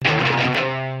 guys.